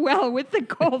cope well with the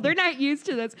cold. They're not used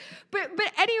to this. But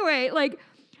anyway, like,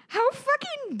 how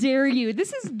fucking dare you?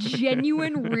 This is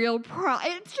genuine, real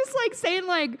It's just like saying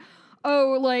like,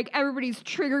 oh, like, everybody's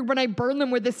triggered when I burn them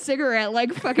with a cigarette,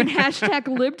 like fucking hashtag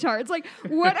libtards. Like,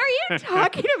 what are you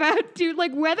talking about, dude?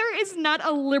 Like, weather is not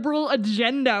a liberal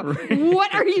agenda. Right.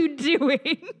 What are you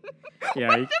doing?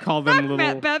 Yeah, you call them little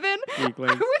Matt Bevin.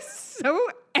 Weaklings. I was so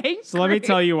angry. So let me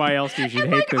tell you why else you should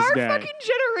hate this guy. Our fucking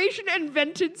generation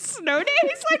invented snow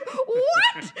days. Like,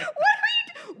 what?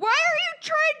 Why are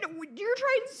you're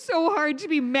trying so hard to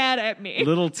be mad at me.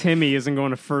 Little Timmy isn't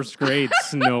going to first grade,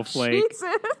 snowflake.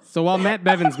 Jesus. So while Matt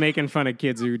Bevin's making fun of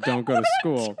kids who don't go to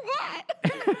school.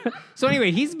 So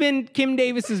anyway, he's been Kim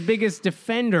Davis's biggest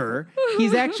defender. He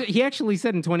actually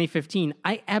said in 2015,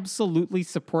 I absolutely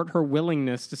support her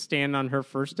willingness to stand on her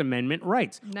First Amendment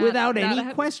rights. Without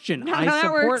any question. I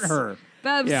support her.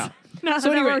 Bevs. Yeah.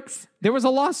 So anyway, there was a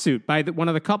lawsuit by one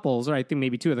of the couples, or I think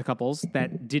maybe two of the couples,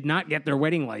 that did not get their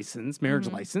wedding license, marriage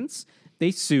license. They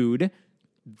sued.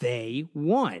 They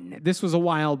won. This was a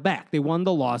while back. They won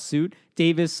the lawsuit.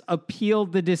 Davis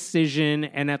appealed the decision,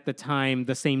 and at the time,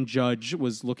 the same judge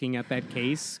was looking at that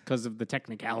case because of the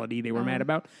technicality they were mad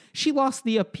about. She lost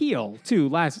the appeal, too,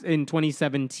 in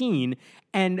 2017,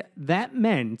 and that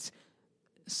meant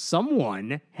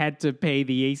someone had to pay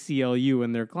the ACLU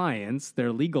and their clients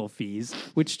their legal fees,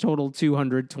 which totaled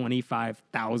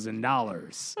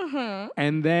 $225,000.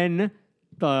 And then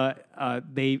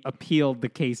they appealed the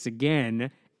case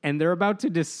again, and they're about to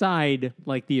decide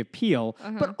like the appeal,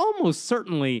 but almost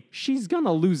certainly she's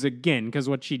gonna lose again because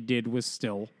what she did was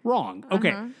still wrong.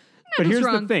 Okay, but here's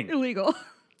the thing: illegal.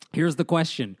 Here's the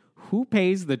question. Who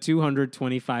pays the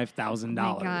 $225,000?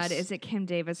 Oh my God, is it Kim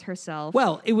Davis herself?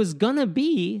 Well, it was gonna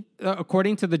be,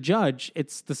 according to the judge,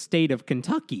 it's the state of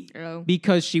Kentucky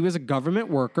because she was a government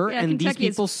worker, and Kentucky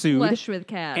these people sued. Flush with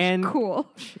cash. And cool.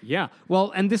 Yeah,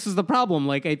 well, and this is the problem.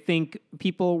 Like, I think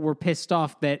people were pissed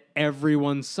off that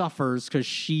everyone suffers because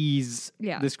she's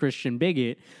this Christian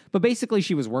bigot. But basically,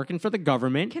 she was working for the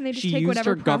government. Can they just take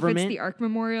whatever profits the Ark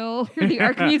Memorial or the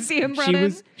Ark Museum brought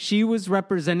in? She was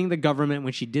representing the government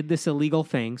when she did this illegal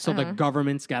thing, so the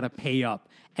government's got to pay up.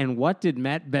 And what did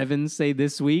Matt Bevin say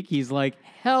this week? He's like,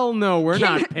 hell no, we're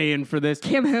not paying for this.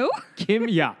 Kim who?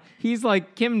 Yeah. He's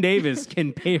like, Kim Davis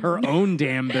can pay her own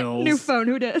damn bills. New phone,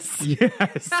 who dis?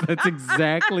 Yes, that's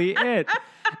exactly it.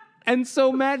 And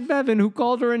so Matt Bevin, who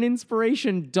called her an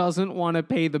inspiration, doesn't want to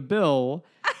pay the bill.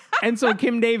 And so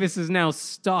Kim Davis is now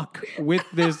stuck with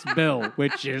this bill,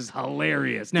 which is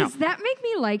hilarious. Now, does that make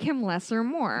me like him less or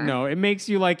more? No, it makes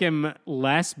you like him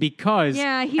less because he's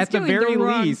at the doing very the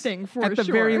wrong least, thing for at the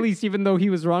sure. very least, even though he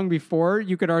was wrong before,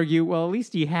 you could argue, well, at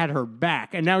least he had her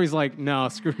back. And now he's like, no,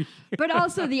 screw you. But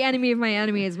also the enemy of my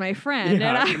enemy is my friend.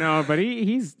 Yeah, no, but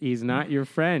he's not your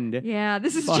friend. Yeah,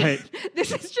 this is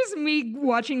just me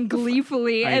watching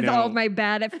gleefully as all of my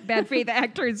bad faith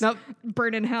actors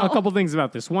burn in hell. A couple things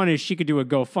about this. One is she could do a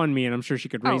GoFundMe, and I'm sure she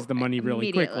could raise the money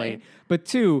really quickly. But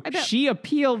two, she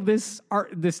appealed this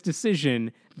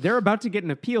decision. They're about to get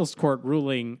an appeals court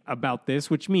ruling about this,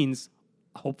 which means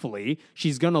hopefully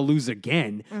she's going to lose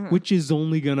again, which is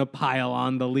only going to pile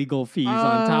on the legal fees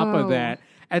on top of that.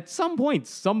 At some point,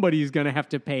 somebody's going to have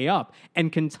to pay up.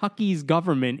 And Kentucky's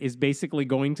government is basically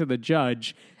going to the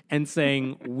judge and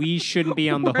saying, we shouldn't be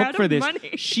on the hook for this.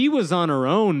 Money. She was on her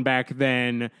own back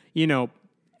then,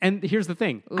 And here's the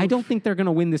thing. I don't think they're going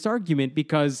to win this argument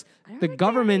because the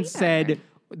government said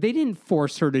they didn't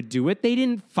force her to do it. They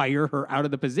didn't fire her out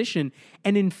of the position.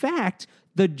 And in fact,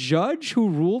 the judge who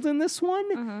ruled in this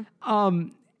one,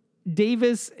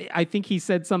 Davis, I think he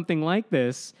said something like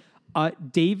this.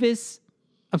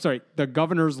 The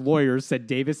governor's lawyers said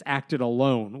Davis acted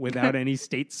alone without any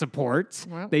state support,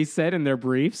 they said in their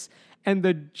briefs. And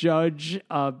the judge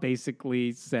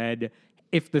basically said,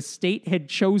 if the state had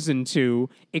chosen to,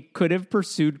 it could have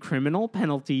pursued criminal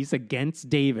penalties against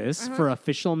Davis for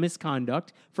official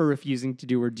misconduct for refusing to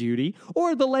do her duty,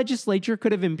 or the legislature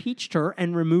could have impeached her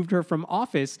and removed her from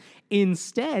office.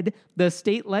 Instead, this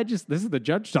is the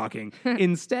judge talking.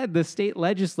 Instead, the state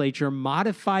legislature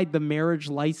modified the marriage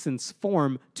license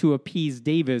form to appease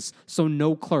Davis so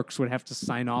no clerks would have to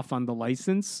sign off on the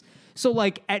license. So,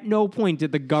 at no point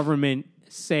did the government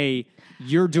say,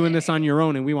 you're doing this on your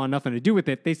own and we want nothing to do with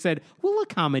it. They said, we'll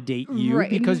accommodate you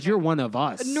because you're one of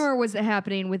us. Nor was it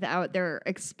happening without their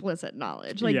explicit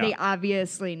knowledge. They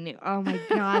obviously knew. Oh my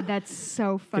God, that's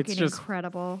so fucking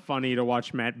incredible. Funny to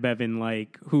watch Matt Bevin,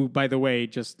 who, by the way,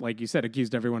 just like you said,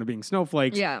 accused everyone of being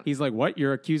snowflakes. Yeah. He's like, what?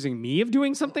 You're accusing me of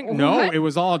doing something? What? No, it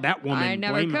was all that woman. I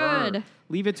never blame could. Her.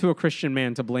 Leave it to a Christian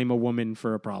man to blame a woman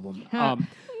for a problem.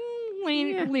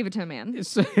 Leave it to a man.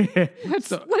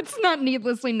 Let's not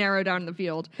needlessly narrow down the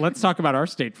field. Let's talk about our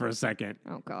state for a second.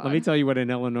 Oh, God. Let me tell you what an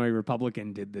Illinois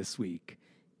Republican did this week.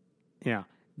 Yeah.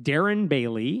 Darren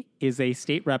Bailey is a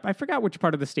state rep. I forgot which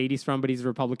part of the state he's from, but he's a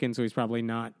Republican, so he's probably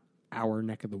not our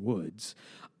neck of the woods.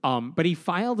 But he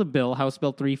filed a bill, House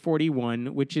Bill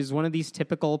 341, which is one of these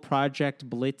typical Project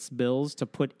Blitz bills to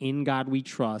put In God We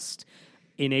Trust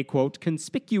in a, quote,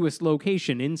 conspicuous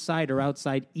location inside or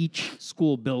outside each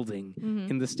school building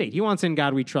in the state. He wants In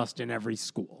God We Trust in every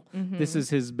school. This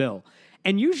is his bill.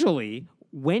 And usually,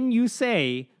 when you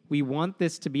say, we want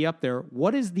this to be up there,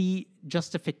 what is the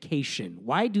justification?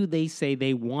 Why do they say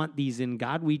they want these In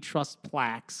God We Trust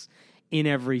plaques in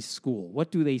every school?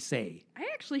 What do they say? I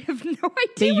actually have no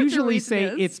idea. They usually say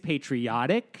it's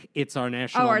patriotic. It's our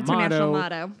national motto. It's our national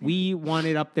motto. We want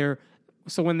it up there.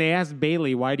 So when they asked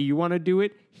Bailey, why do you want to do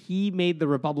it? He made the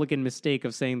Republican mistake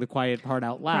of saying the quiet part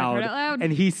out loud.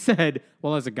 And he said,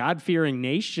 well, as a God-fearing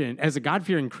nation, as a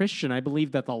God-fearing Christian, I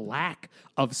believe that the lack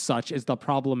of such is the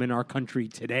problem in our country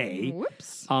today.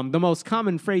 Whoops. The most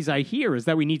common phrase I hear is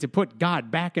that we need to put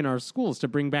God back in our schools to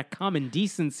bring back common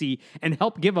decency and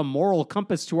help give a moral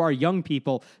compass to our young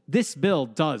people. This bill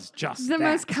does just that. The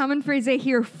most common phrase I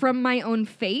hear from my own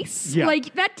face? Yeah.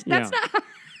 That's not...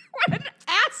 What an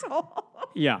asshole.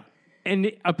 Yeah.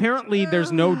 And apparently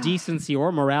there's no decency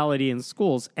or morality in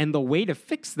schools. And the way to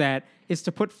fix that is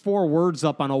to put 4 words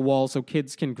up on a wall so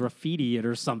kids can graffiti it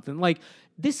or something.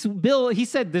 This bill, he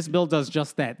said this bill does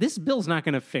just that. This bill's not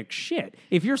going to fix shit.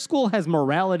 If your school has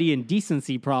morality and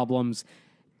decency problems,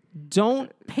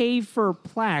 don't pay for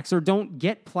plaques or don't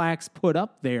get plaques put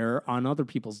up there on other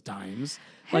people's dimes.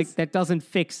 That doesn't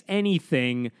fix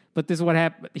anything. But this is what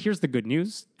happened. Here's the good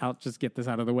news. I'll just get this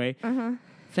out of the way.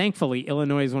 Thankfully,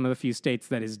 Illinois is one of the few states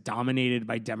that is dominated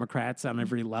by Democrats on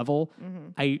every level.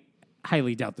 I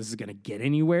highly doubt this is going to get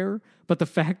anywhere. But the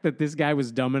fact that this guy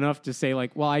was dumb enough to say,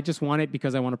 well, I just want it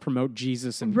because I want to promote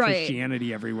Jesus and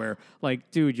Christianity everywhere.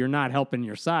 Dude, you're not helping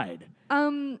your side.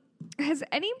 Has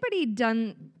anybody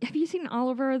have you seen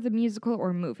Oliver the musical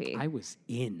or movie? I was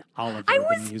in Oliver the musical.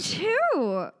 I was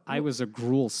too. I was a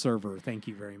gruel server. Thank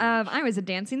you very much. I was a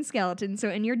dancing skeleton, so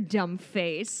in your dumb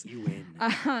face. You win.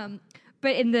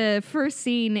 But in the first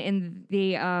scene in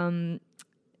the,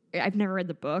 I've never read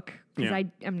the book because I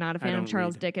am not a fan of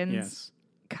Charles Dickens. Yes.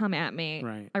 Come at me.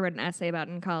 Right. I read an essay about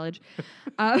it in college.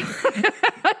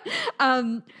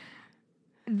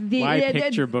 Why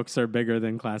picture books are bigger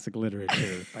than classic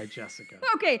literature by Jessica.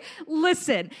 Okay,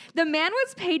 listen. The man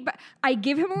was paid by... I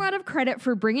give him a lot of credit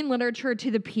for bringing literature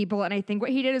to the people, and I think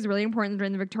what he did is really important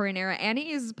during the Victorian era, and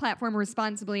he used his platform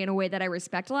responsibly in a way that I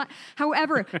respect a lot.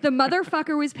 However, the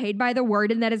motherfucker was paid by the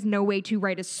word, and that is no way to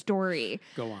write a story.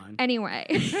 Go on. Anyway...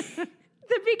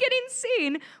 The beginning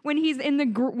scene when he's in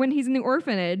the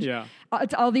orphanage,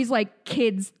 it's all these like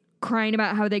kids crying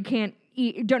about how they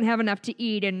don't have enough to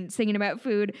eat and singing about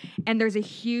food, and there's a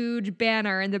huge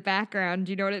banner in the background.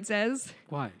 Do you know what it says?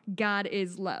 What? God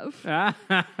is love. And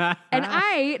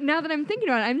now that I'm thinking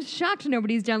about it, I'm shocked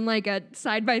nobody's done like a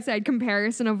side-by-side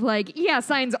comparison of like, yeah,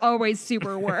 signs always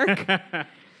super work.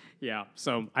 Yeah,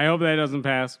 so I hope that doesn't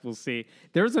pass. We'll see.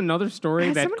 There's another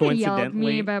story that coincidentally... Someone yelled at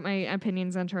me about my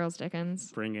opinions on Charles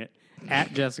Dickens. Bring it.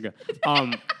 At Jessica.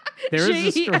 There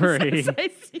is a story.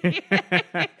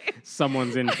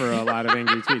 Someone's in for a lot of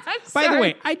angry tweets. By the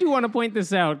way, I do want to point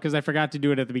this out because I forgot to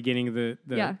do it at the beginning of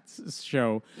the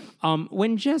show.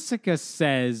 When Jessica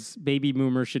says baby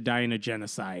boomers should die in a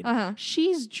genocide,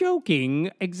 she's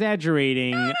joking,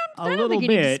 exaggerating a little bit. I don't think you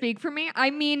need to speak for me. I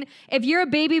mean, if you're a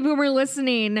baby boomer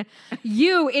listening,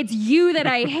 it's you that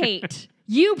I hate.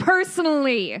 You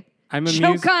personally. I'm amused.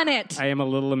 Choke on it. I am a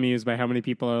little amused by how many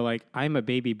people are like, I'm a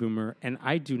baby boomer and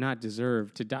I do not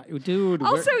deserve to die. Dude,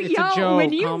 also, it's a joke.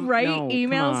 When you write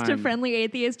emails to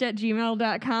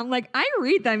friendlyatheist@gmail.com, like, I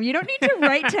read them. You don't need to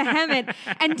write to Hemant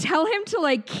and tell him to,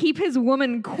 like, keep his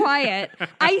woman quiet.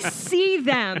 I see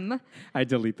them. I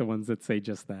delete the ones that say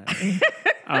just that.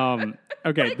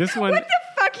 Okay, like, this one... What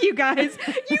the fuck, you guys?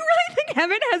 You really think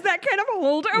Hemant has that kind of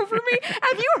hold over me?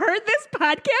 Have you heard this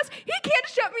podcast? He can't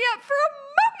shut me up for a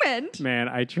moment. Man,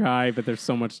 I try, but there's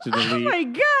so much to delete. Oh my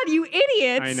God, you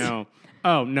idiots. I know.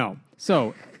 Oh, no.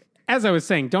 So, as I was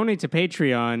saying, donate to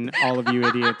Patreon, all of you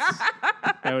idiots.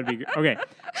 That would be good. Okay,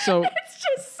 so... It's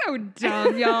just so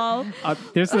dumb, y'all.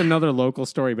 There's another local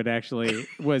story, but actually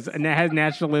had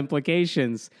national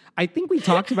implications. I think we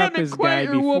talked about this guy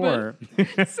before.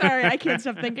 Sorry, I can't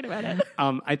stop thinking about it.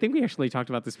 I think we actually talked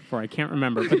about this before. I can't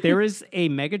remember. But there is a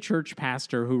mega church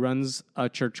pastor who runs a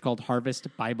church called Harvest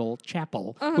Bible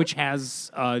Chapel, which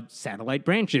has satellite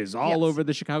branches all over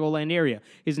the Chicagoland area.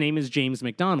 His name is James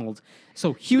McDonald.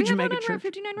 So huge mega church. Route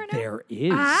 59 right now? There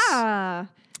is.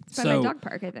 It's by my dog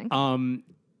park, I think.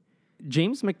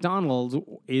 James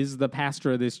McDonald is the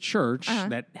pastor of this church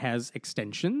that has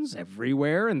extensions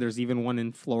everywhere, and there's even one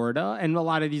in Florida, and a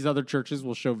lot of these other churches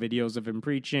will show videos of him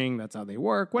preaching. That's how they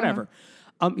work, whatever.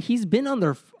 He's been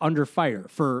under fire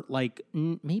for like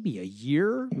maybe a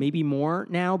year, maybe more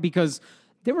now, because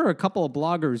there were a couple of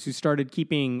bloggers who started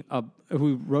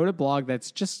who wrote a blog that's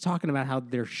just talking about how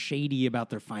they're shady about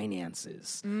their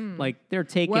finances. Like they're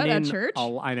taking in a church?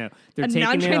 I know. They're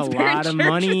taking in a lot of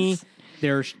money.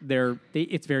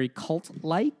 It's very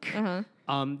cult-like.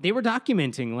 They were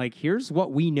documenting, like, here's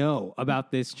what we know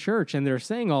about this church, and they're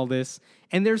saying all this,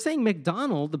 and they're saying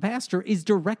McDonald, the pastor, is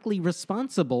directly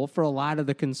responsible for a lot of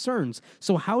the concerns.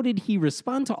 So how did he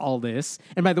respond to all this?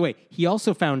 And by the way, he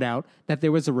also found out that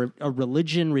there was a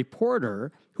religion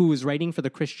reporter who was writing for the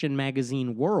Christian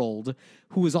magazine World,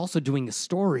 who was also doing a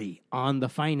story on the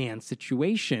finance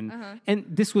situation. And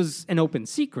this was an open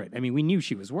secret. I mean, we knew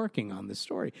she was working on this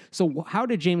story. So how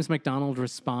did James McDonald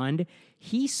respond?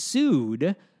 He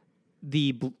sued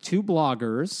the two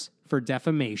bloggers for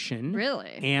defamation.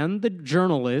 Really? And the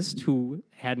journalist who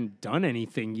hadn't done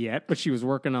anything yet, but she was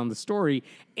working on the story.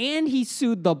 And he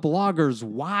sued the bloggers'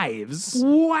 wives.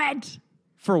 What?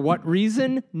 For what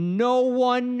reason? No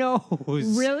one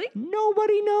knows. Really?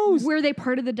 Nobody knows. Were they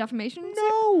part of the defamation suit?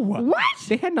 No. What?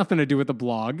 They had nothing to do with the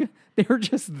blog. They were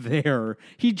just there.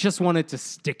 He just wanted to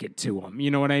stick it to them.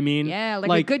 You know what I mean? Yeah,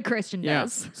 like a good Christian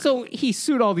does. So he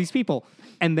sued all these people.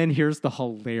 And then here's the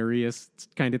hilarious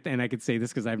kind of thing. And I could say this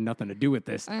because I have nothing to do with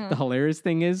this. The hilarious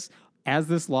thing is, as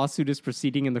this lawsuit is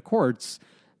proceeding in the courts,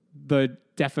 the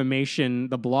defamation,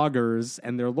 the bloggers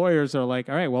and their lawyers are like,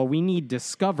 all right, well, we need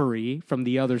discovery from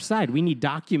the other side. We need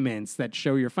documents that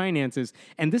show your finances.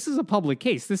 And this is a public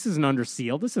case. This isn't under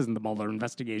seal. This isn't the Mueller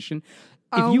investigation.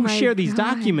 If you share these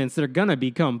documents, they're going to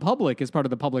become public as part of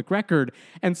the public record.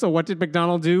 And so what did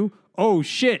McDonald do? Oh,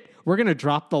 shit. We're going to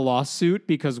drop the lawsuit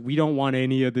because we don't want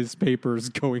any of these papers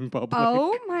going public.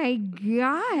 Oh, my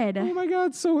God. Oh, my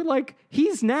God. So, like,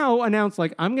 he's now announced,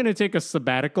 like, I'm going to take a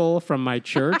sabbatical from my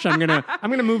church. I'm going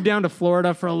to move down to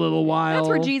Florida for a little while. That's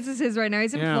where Jesus is right now.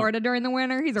 He's in Florida during the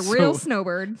winter. He's a real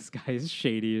snowbird. This guy is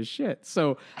shady as shit.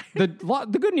 So, the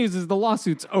good news is the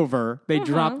lawsuit's over. They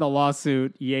dropped the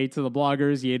lawsuit. Yay to the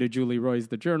bloggers. Yay to Julie Royce,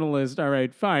 the journalist. All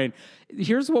right, fine.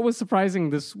 Here's what was surprising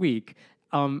this week.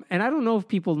 And I don't know if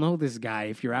people know this guy.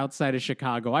 If you're outside of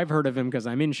Chicago, I've heard of him because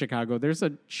I'm in Chicago. There's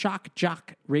a shock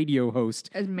jock radio host.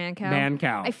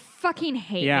 Mancow. I fucking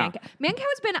hate Mancow.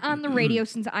 Mancow's been on the radio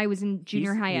since I was in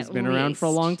junior high. He's been around for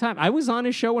a long time. I was on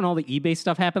his show when all the eBay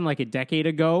stuff happened like a decade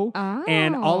ago. Oh.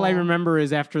 And all I remember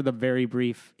is after the very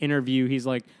brief interview, he's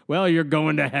like, well, you're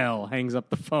going to hell. Hangs up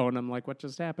the phone. I'm like, what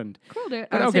just happened? Cool, dude.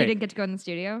 So you didn't get to go in the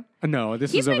studio? No,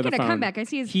 this was over the phone. He's making a comeback. I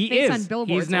see his face on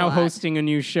billboards. He's now hosting a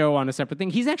new show on a separate thing.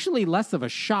 He's actually less of a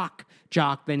shock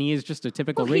jock than he is just a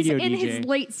typical radio DJ. He's in his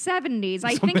late 70s.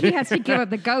 I think he has to give up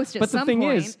the ghost at some point. But the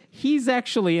thing is, he's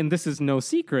actually, and this is no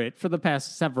secret, for the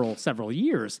past several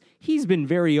years, he's been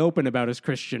very open about his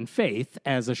Christian faith,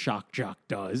 as a shock jock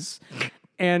does.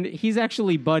 And he's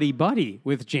actually buddy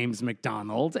with James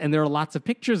MacDonald, and there are lots of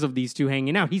pictures of these two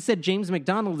hanging out. He said James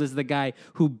MacDonald is the guy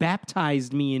who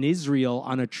baptized me in Israel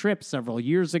on a trip several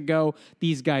years ago.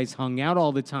 These guys hung out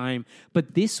all the time.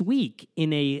 But this week,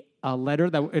 in a letter,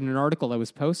 in an article that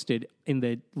was posted in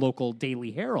the local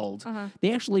Daily Herald,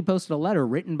 they actually posted a letter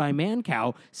written by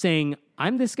Mancow saying,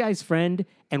 I'm this guy's friend,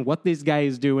 and what this guy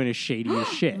is doing is shady as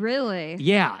shit. Really?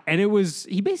 Yeah, and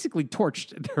he basically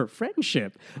torched their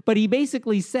friendship, but he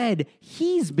basically said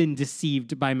he's been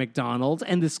deceived by MacDonald,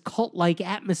 and this cult-like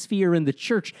atmosphere in the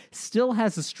church still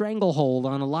has a stranglehold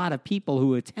on a lot of people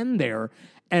who attend there.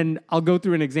 And I'll go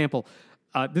through an example.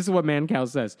 This is what Mancow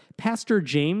says. Pastor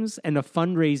James and a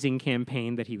fundraising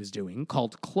campaign that he was doing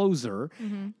called Closer,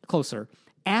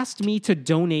 asked me to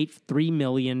donate $3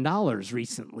 million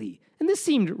recently. And this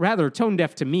seemed rather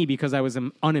tone-deaf to me because I was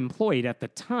unemployed at the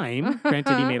time.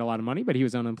 Granted, he made a lot of money, but he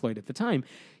was unemployed at the time.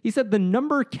 He said the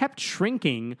number kept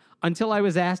shrinking until I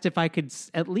was asked if I could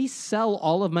at least sell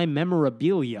all of my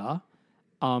memorabilia,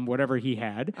 whatever he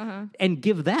had, and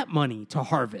give that money to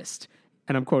Harvest.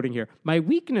 And I'm quoting here, my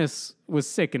weakness was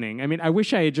sickening. I mean, I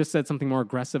wish I had just said something more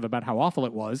aggressive about how awful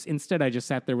it was. Instead, I just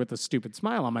sat there with a stupid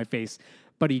smile on my face.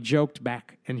 But he joked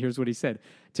back, and here's what he said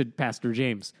to Pastor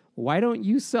James. Why don't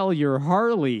you sell your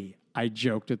Harley? I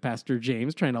joked with Pastor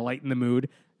James, trying to lighten the mood.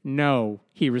 No,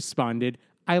 he responded.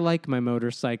 I like my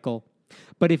motorcycle.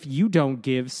 But if you don't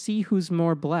give, see who's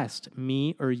more blessed,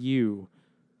 me or you.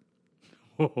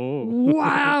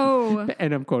 Wow.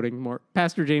 And I'm quoting more.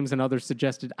 Pastor James and others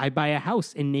suggested I buy a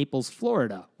house in Naples,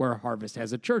 Florida, where Harvest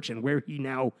has a church and where he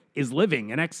now is living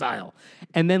in exile,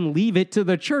 and then leave it to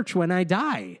the church when I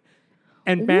die.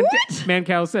 And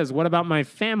Mancow says, what about my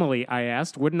family? I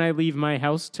asked. Wouldn't I leave my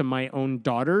house to my own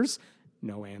daughters?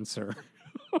 No answer.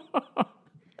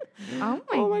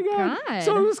 Oh my God.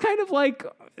 So it was kind of like,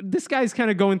 this guy's kind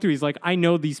of going through, he's like, I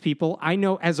know these people. I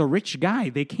know as a rich guy,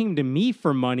 they came to me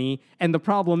for money. And the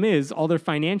problem is all their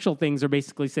financial things are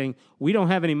basically saying, we don't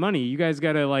have any money. You guys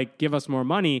got to give us more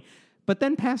money. But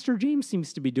then Pastor James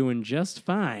seems to be doing just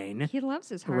fine. He loves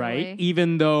his Harley. Right?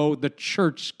 Even though the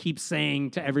church keeps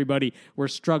saying to everybody, we're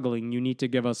struggling, you need to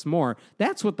give us more.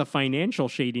 That's what the financial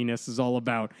shadiness is all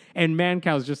about. And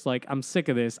Mancow's just like, I'm sick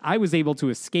of this. I was able to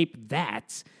escape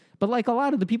that. But like a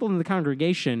lot of the people in the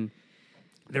congregation,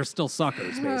 they're still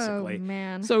suckers, basically. Oh,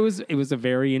 man. So it was a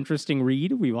very interesting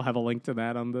read. We will have a link to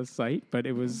that on the site, but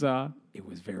it was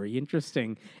very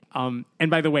interesting. And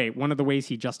by the way, one of the ways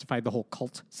he justified the whole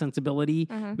cult sensibility,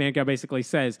 Mancow basically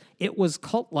says, it was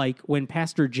cult-like when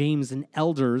Pastor James and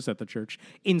elders at the church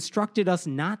instructed us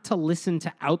not to listen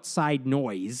to outside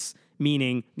noise,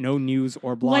 meaning no news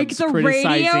or blogs like the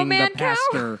criticizing radio, the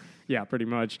pastor. Yeah, pretty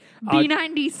much.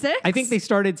 B96? I think they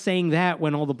started saying that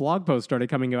when all the blog posts started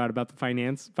coming out about the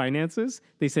finances.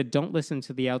 They said, don't listen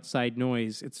to the outside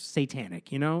noise. It's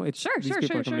satanic, you know? These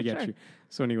people are coming to get you.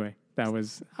 So anyway, I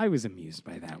was amused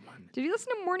by that one. Did you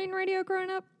listen to morning radio growing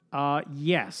up?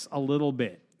 Yes, a little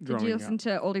bit. Did you listen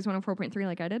to Oldies 104.3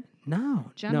 like I did?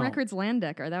 No. John Records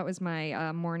Landecker. That was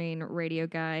my morning radio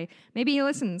guy. Maybe he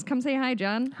listens. Come say hi,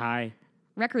 John. Hi.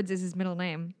 Records is his middle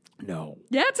name. No.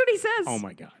 Yeah, that's what he says. Oh,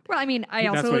 my God. Well, I mean, I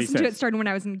also listened to it starting when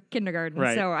I was in kindergarten,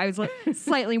 right. So I was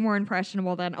slightly more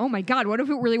impressionable then. Oh, my God, what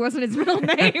if it really wasn't his middle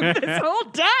name this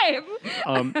whole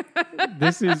time?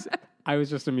 I was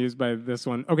just amused by this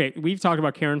one. Okay, we've talked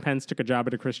about Karen Pence took a job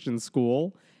at a Christian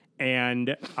school,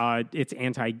 and it's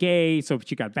anti-gay, so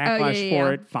she got backlash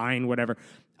for it. Fine, whatever.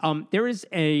 There is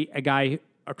a guy,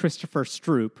 Christopher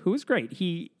Stroop, who is great.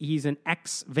 He's an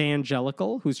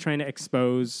ex-evangelical who's trying to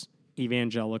expose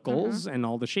evangelicals and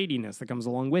all the shadiness that comes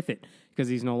along with it. because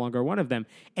he's no longer one of them.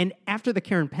 And after the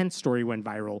Karen Pence story went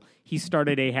viral, he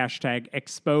started a hashtag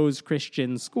expose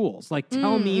Christian schools. Like,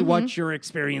 tell me what your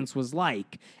experience was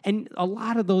like. And a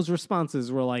lot of those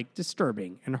responses were like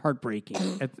disturbing and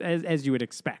heartbreaking, as you would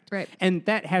expect. Right. And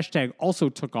that hashtag also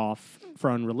took off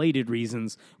for unrelated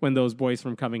reasons when those boys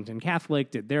from Covington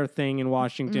Catholic did their thing in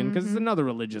Washington, because it's another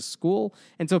religious school.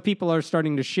 And so people are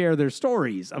starting to share their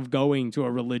stories of going to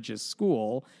a religious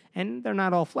school, and they're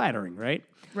not all flattering, right?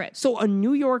 Right. So a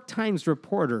New York Times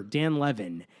reporter, Dan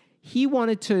Levin, he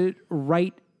wanted to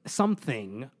write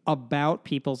something about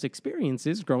people's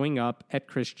experiences growing up at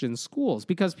Christian schools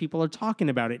because people are talking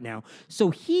about it now. So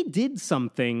he did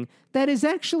something that is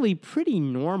actually pretty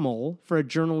normal for a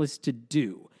journalist to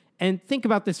do. And think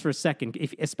about this for a second,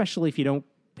 especially if you don't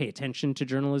pay attention to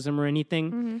journalism or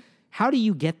anything. How do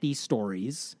you get these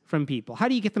stories from people? How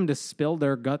do you get them to spill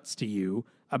their guts to you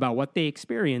about what they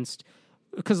experienced?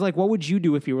 Because, like, what would you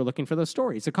do if you were looking for those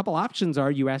stories? A couple options are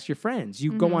you ask your friends.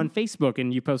 You go on Facebook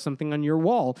and you post something on your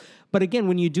wall. But again,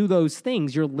 when you do those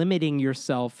things, you're limiting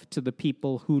yourself to the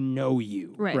people who know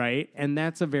you, right? And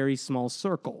that's a very small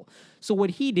circle. So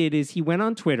what he did is he went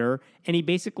on Twitter and he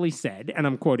basically said, and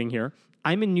I'm quoting here,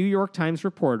 "I'm a New York Times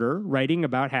reporter writing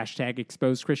about hashtag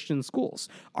expose Christian schools.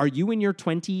 Are you in your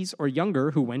 20s or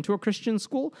younger who went to a Christian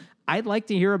school? I'd like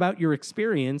to hear about your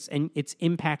experience and its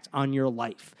impact on your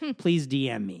life. Please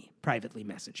DM me, privately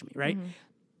message me," right?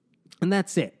 And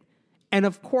that's it. And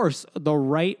of course, the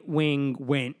right wing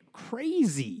went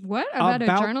crazy. What? About a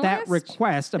journalist? That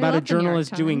request about a love the New York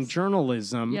journalist doing Times.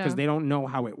 journalism because Yeah. they don't know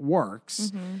how it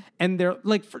works. And they're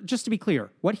like, just to be clear,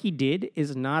 what he did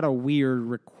is not a weird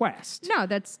request. No,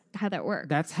 that's how that works.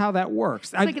 That's how that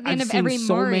works. It's like at the end of every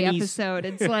Maury episode,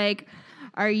 it's like,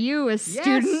 are you a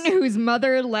student whose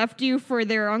mother left you for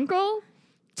their uncle?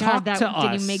 Talk that to didn't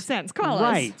us. even make sense. Call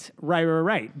us.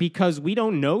 Right. Because we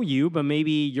don't know you, but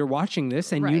maybe you're watching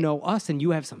this and you Right. know us and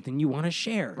you have something you want to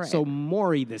share. Right. So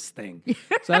Maury this thing.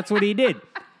 So that's what he did.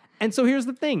 And so here's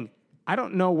the thing. I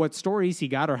don't know what stories he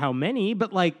got or how many,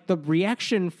 but like the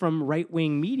reaction from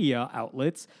right-wing media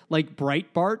outlets, like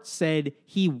Breitbart said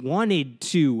he wanted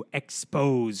to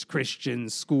expose Christian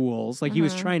schools, like he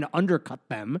was trying to undercut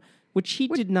them, which he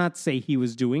did not say he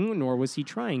was doing, nor was he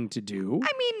trying to do.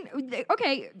 I mean,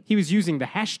 okay. He was using the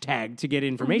hashtag to get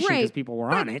information because people were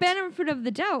on it. Benefit of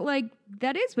the doubt, like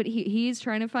that is what he's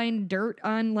trying to find dirt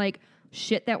on, like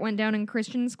shit that went down in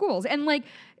Christian schools, and like.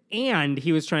 And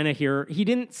he was trying to hear, he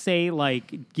didn't say,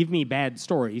 like, give me bad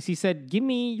stories. He said, give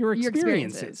me your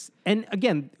experiences. And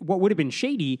again, what would have been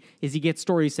shady is he gets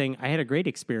stories saying, I had a great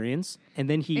experience, and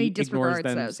then he ignores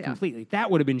them completely. That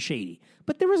would have been shady.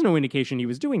 But there was no indication he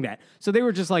was doing that. So they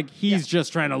were just like, he's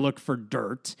just trying to look for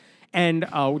dirt. And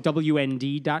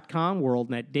WND.com,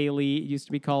 WorldNet Daily, it used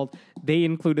to be called, they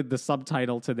included the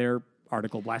subtitle to their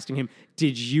article blasting him.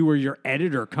 Did you or your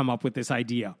editor come up with this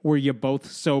idea? Were you both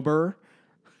sober?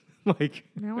 Like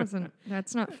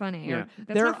That's not funny. Yeah.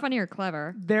 That's not funny or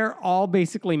clever. They're all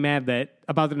basically mad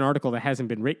about an article that hasn't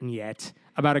been written yet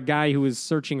about a guy who is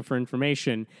searching for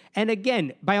information. And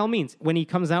again, by all means, when he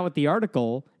comes out with the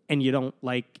article and you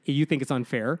think it's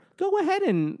unfair, go ahead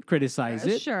and criticize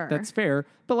it. Sure. That's fair.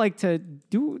 But like to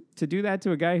do that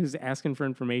to a guy who's asking for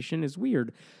information is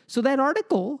weird. So that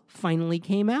article finally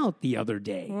came out the other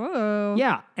day. Whoa.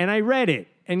 Yeah, and I read it.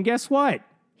 And guess what?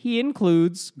 He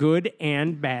includes good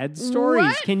and bad stories.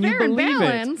 What? Can you Fair and believe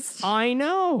balanced. it? I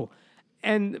know.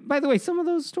 And by the way, some of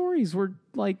those stories were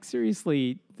like,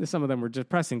 seriously, some of them were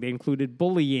depressing. They included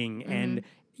bullying and,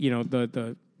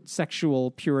 the sexual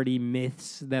purity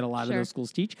myths that a lot of those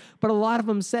schools teach. But a lot of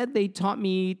them said they taught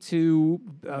me to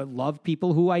love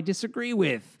people who I disagree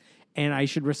with. And I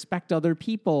should respect other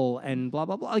people and blah,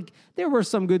 blah, blah. Like, there were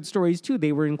some good stories, too.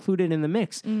 They were included in the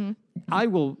mix.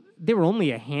 There were only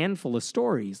a handful of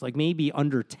stories, like maybe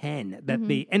under 10 that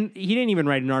and he didn't even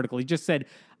write an article. He just said,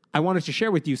 I wanted to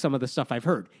share with you some of the stuff I've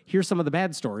heard. Here's some of the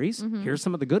bad stories. Here's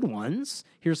some of the good ones.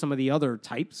 Here's some of the other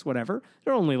types, whatever.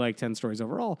 There are only like 10 stories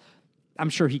overall. I'm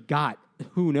sure he got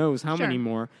who knows how many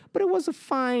more, but it was a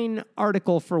fine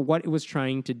article for what it was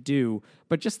trying to do.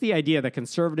 But just the idea that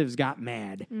conservatives got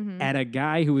mad at a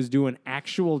guy who was doing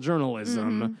actual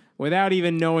journalism without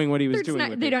even knowing what he was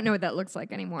doing. They don't know what that looks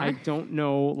like anymore. I don't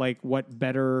know like what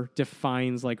better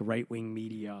defines like right-wing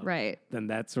media than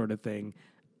that sort of thing.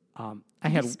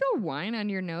 Did you spill wine on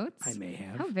your notes? I may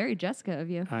have. How very Jessica of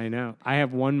you. I know. I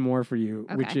have one more for you,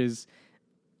 which is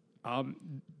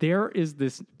there is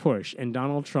this push, and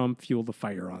Donald Trump fueled the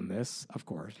fire on this, of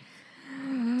course,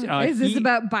 Is this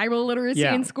about Bible literacy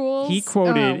in schools? He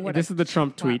quoted, this is the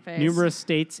Trump tweet, numerous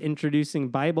states introducing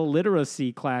Bible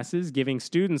literacy classes, giving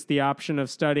students the option of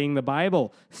studying the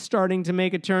Bible. Starting to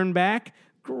make a turn back?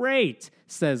 Great,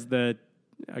 says the,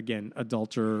 again,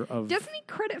 adulterer of... Doesn't he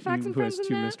credit Fox and Friends in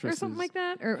that or something like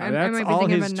that? Or that's all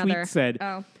his tweet said.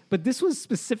 Oh. But this was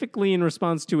specifically in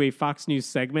response to a Fox News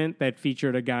segment that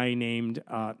featured a guy named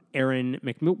Aaron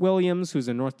McWilliams, who's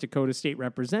a North Dakota state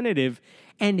representative,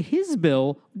 and his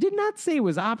bill did not say it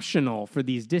was optional for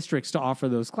these districts to offer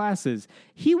those classes.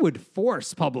 He would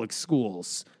force public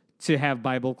schools to have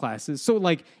Bible classes. So,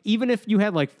 like, even if you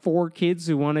had, like, 4 kids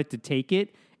who wanted to take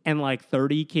it, and like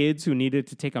 30 kids who needed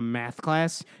to take a math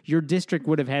class, your district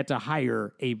would have had to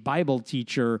hire a Bible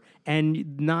teacher,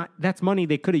 and that's money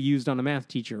they could have used on a math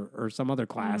teacher or some other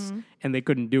class, and they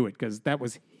couldn't do it because that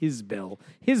was his bill.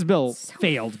 His bill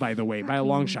failed, by the way, by a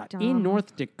long shot. Dumb. In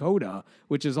North Dakota,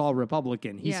 which is all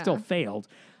Republican, he still failed.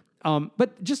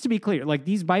 But just to be clear, like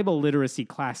these Bible literacy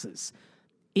classes,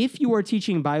 if you are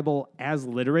teaching Bible as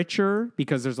literature,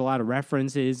 because there's a lot of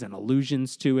references and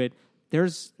allusions to it,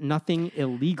 there's nothing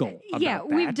illegal about that.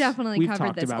 We've definitely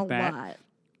covered this a lot.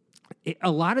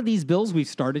 A lot of these bills we've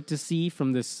started to see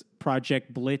from this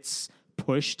Project Blitz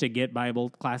push to get Bible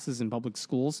classes in public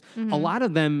schools. A lot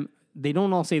of them, they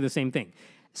don't all say the same thing.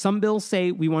 Some bills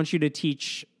say we want you to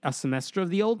teach a semester of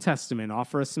the Old Testament,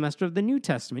 offer a semester of the New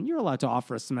Testament. You're allowed to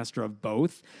offer a semester of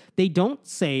both. They don't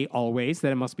say always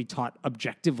that it must be taught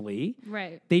objectively.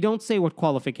 Right. They don't say what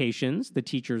qualifications the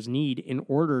teachers need in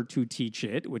order to teach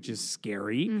it, which is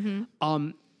scary.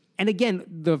 And again,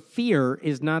 the fear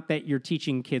is not that you're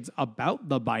teaching kids about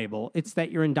the Bible. It's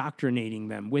that you're indoctrinating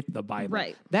them with the Bible.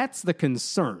 Right. That's the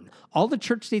concern. All the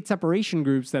church-state separation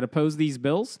groups that oppose these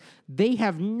bills, they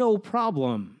have no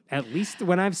problem, at least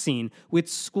when I've seen, with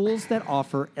schools that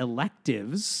offer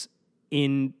electives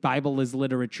in Bible as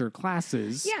literature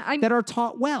classes that are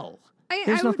taught well.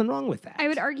 There's nothing wrong with that. I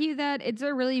would argue that it's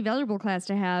a really valuable class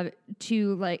to have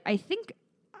to, like, I think...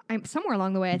 somewhere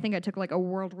along the way, I think I took like a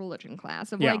world religion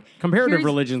class of like comparative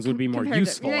religions would be more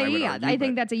useful. I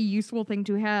think that's a useful thing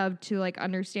to have to like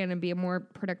understand and be a more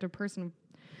productive person.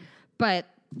 But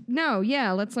no,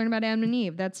 let's learn about Adam and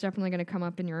Eve. That's definitely going to come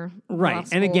up in your right.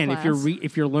 And again, class.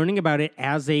 if you're learning about it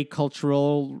as a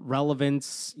cultural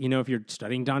relevance, if you're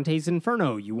studying Dante's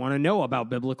Inferno, you want to know about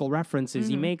biblical references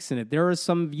he makes in it. There is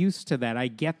some use to that. I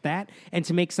get that. And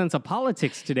to make sense of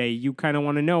politics today, you kind of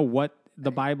want to know what the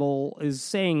Bible is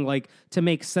saying, like, to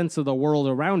make sense of the world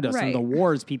around us and the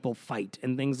wars people fight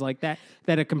and things like that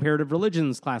a comparative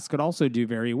religions class could also do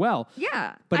very well.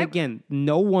 Yeah. But again,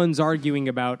 no one's arguing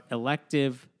about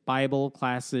elective Bible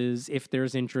classes if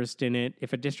there's interest in it.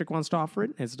 If a district wants to offer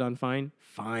it, it's done fine.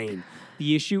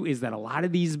 The issue is that a lot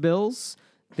of these bills...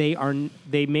 They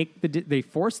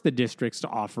force the districts to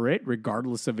offer it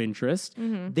regardless of interest.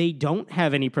 They don't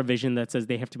have any provision that says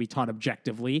they have to be taught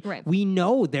objectively. Right. We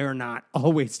know they're not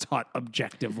always taught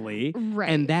objectively. Right.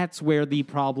 And that's where the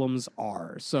problems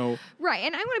are. So right.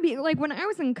 And I want to be like, when I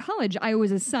was in college, I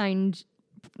was assigned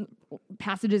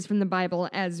passages from the Bible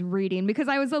as reading because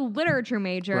I was a literature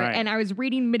major and I was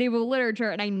reading medieval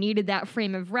literature and I needed that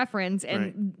frame of reference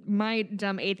and my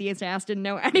dumb atheist ass didn't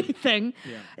know anything.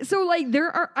 Yeah. So like there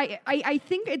are, I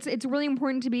think it's really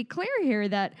important to be clear here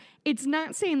that it's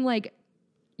not saying like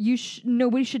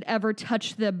nobody should ever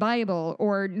touch the Bible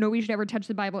or nobody should ever touch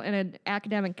the Bible in an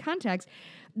academic context.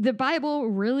 The Bible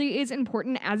really is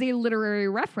important as a literary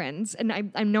reference. And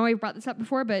I know I've brought this up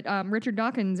before, but Richard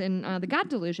Dawkins in The God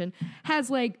Delusion has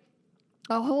like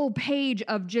a whole page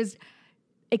of just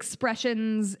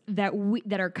expressions that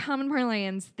are common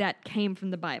parlance that came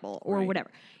from the Bible or whatever.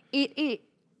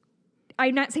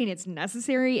 I'm not saying it's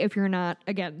necessary if you're not,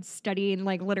 again, studying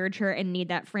like literature and need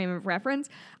that frame of reference.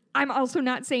 I'm also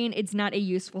not saying it's not a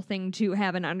useful thing to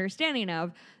have an understanding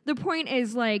of. The point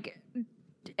is like...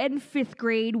 in 5th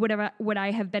grade, would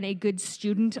I have been a good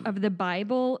student of the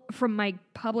Bible from my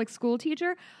public school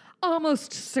teacher?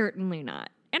 Almost certainly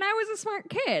not. And I was a smart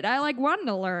kid. I like wanted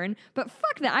to learn, but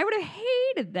fuck that. I would have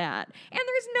hated that. And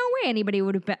there's no way anybody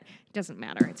would have been. It doesn't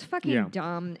matter. It's fucking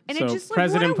dumb. And so it just like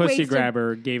President Pussy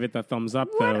Grabber gave it the thumbs up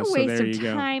though. What a waste so there you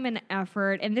of time and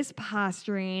effort and this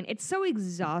posturing. It's so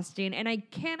exhausting, and I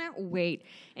cannot wait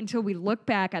until we look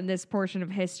back on this portion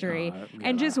of history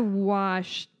and just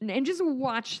watch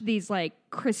these like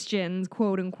Christians,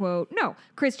 quote unquote,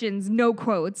 Christians, no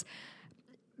quotes,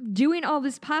 doing all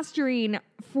this posturing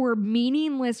for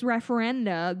meaningless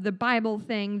referenda, the Bible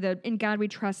thing, the In God We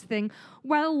Trust thing,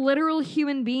 while literal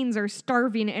human beings are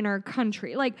starving in our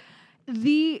country. Like,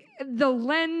 the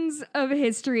lens of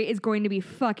history is going to be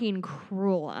fucking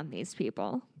cruel on these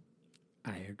people.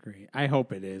 I agree. I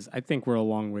hope it is. I think we're a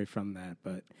long way from that,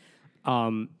 but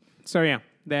so yeah,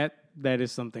 that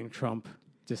is something Trump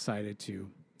decided to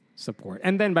support.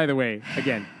 And then, by the way,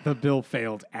 again, the bill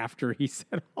failed after he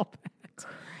said all that.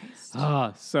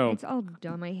 Christ. So it's all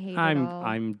dumb. I hate it all.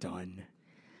 I'm done.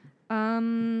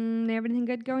 Everything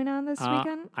good going on this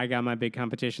weekend? I got my big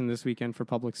competition this weekend for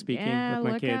public speaking with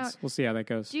my kids. Out. We'll see how that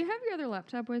goes. Do you have your other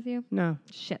laptop with you? No.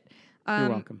 Shit. You're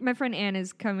welcome. My friend Anne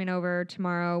is coming over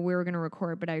tomorrow. We were going to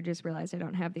record, but I just realized I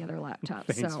don't have the other laptop.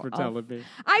 Thanks for telling me.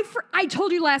 I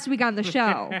told you last week on the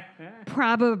show.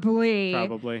 Probably.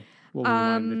 We'll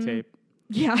rewind the tape.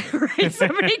 Yeah, right.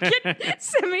 Somebody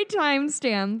send me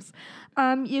timestamps.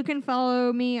 You can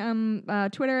follow me on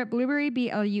Twitter at Blueberry,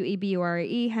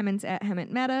 BLUEBURE, Hemmons at Hemmant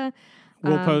Meta.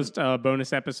 We'll post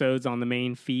bonus episodes on the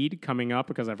main feed coming up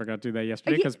because I forgot to do that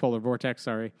yesterday because Polar Vortex,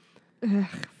 sorry. Ugh,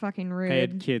 fucking rude. I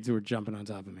had kids who were jumping on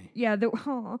top of me. Yeah, no,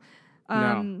 wrong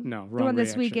the one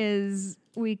this reaction.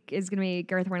 week is gonna be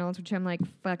Garth Reynolds, which I'm like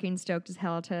fucking stoked as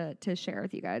hell to share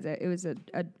with you guys. It was a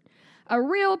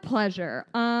real pleasure.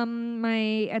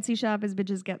 My Etsy shop is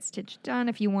Bitches Get Stitched Done.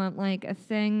 If you want like a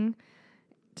thing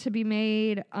to be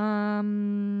made,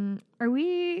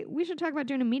 we should talk about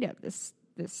doing a meetup this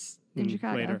in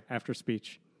Chicago later after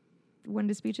speech. When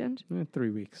does speech end? 3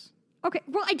 weeks. Okay.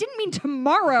 Well, I didn't mean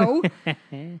tomorrow.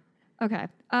 Okay.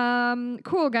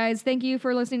 Cool, guys. Thank you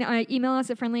for listening. Email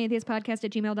us at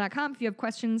friendlyatheistpodcast@gmail.com if you have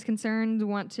questions, concerns,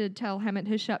 want to tell Hemmant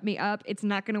to shut me up. It's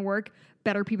not going to work.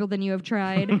 Better people than you have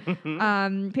tried.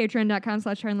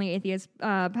 Patreon.com/friendlyatheist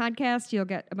podcast. You'll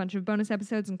get a bunch of bonus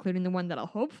episodes, including the one that I'll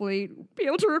hopefully be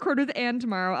able to record with Anne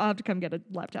tomorrow. I'll have to come get a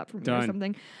laptop from you or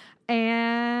something.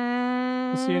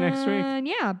 And we'll see you next week.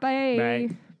 Yeah. Bye. Bye.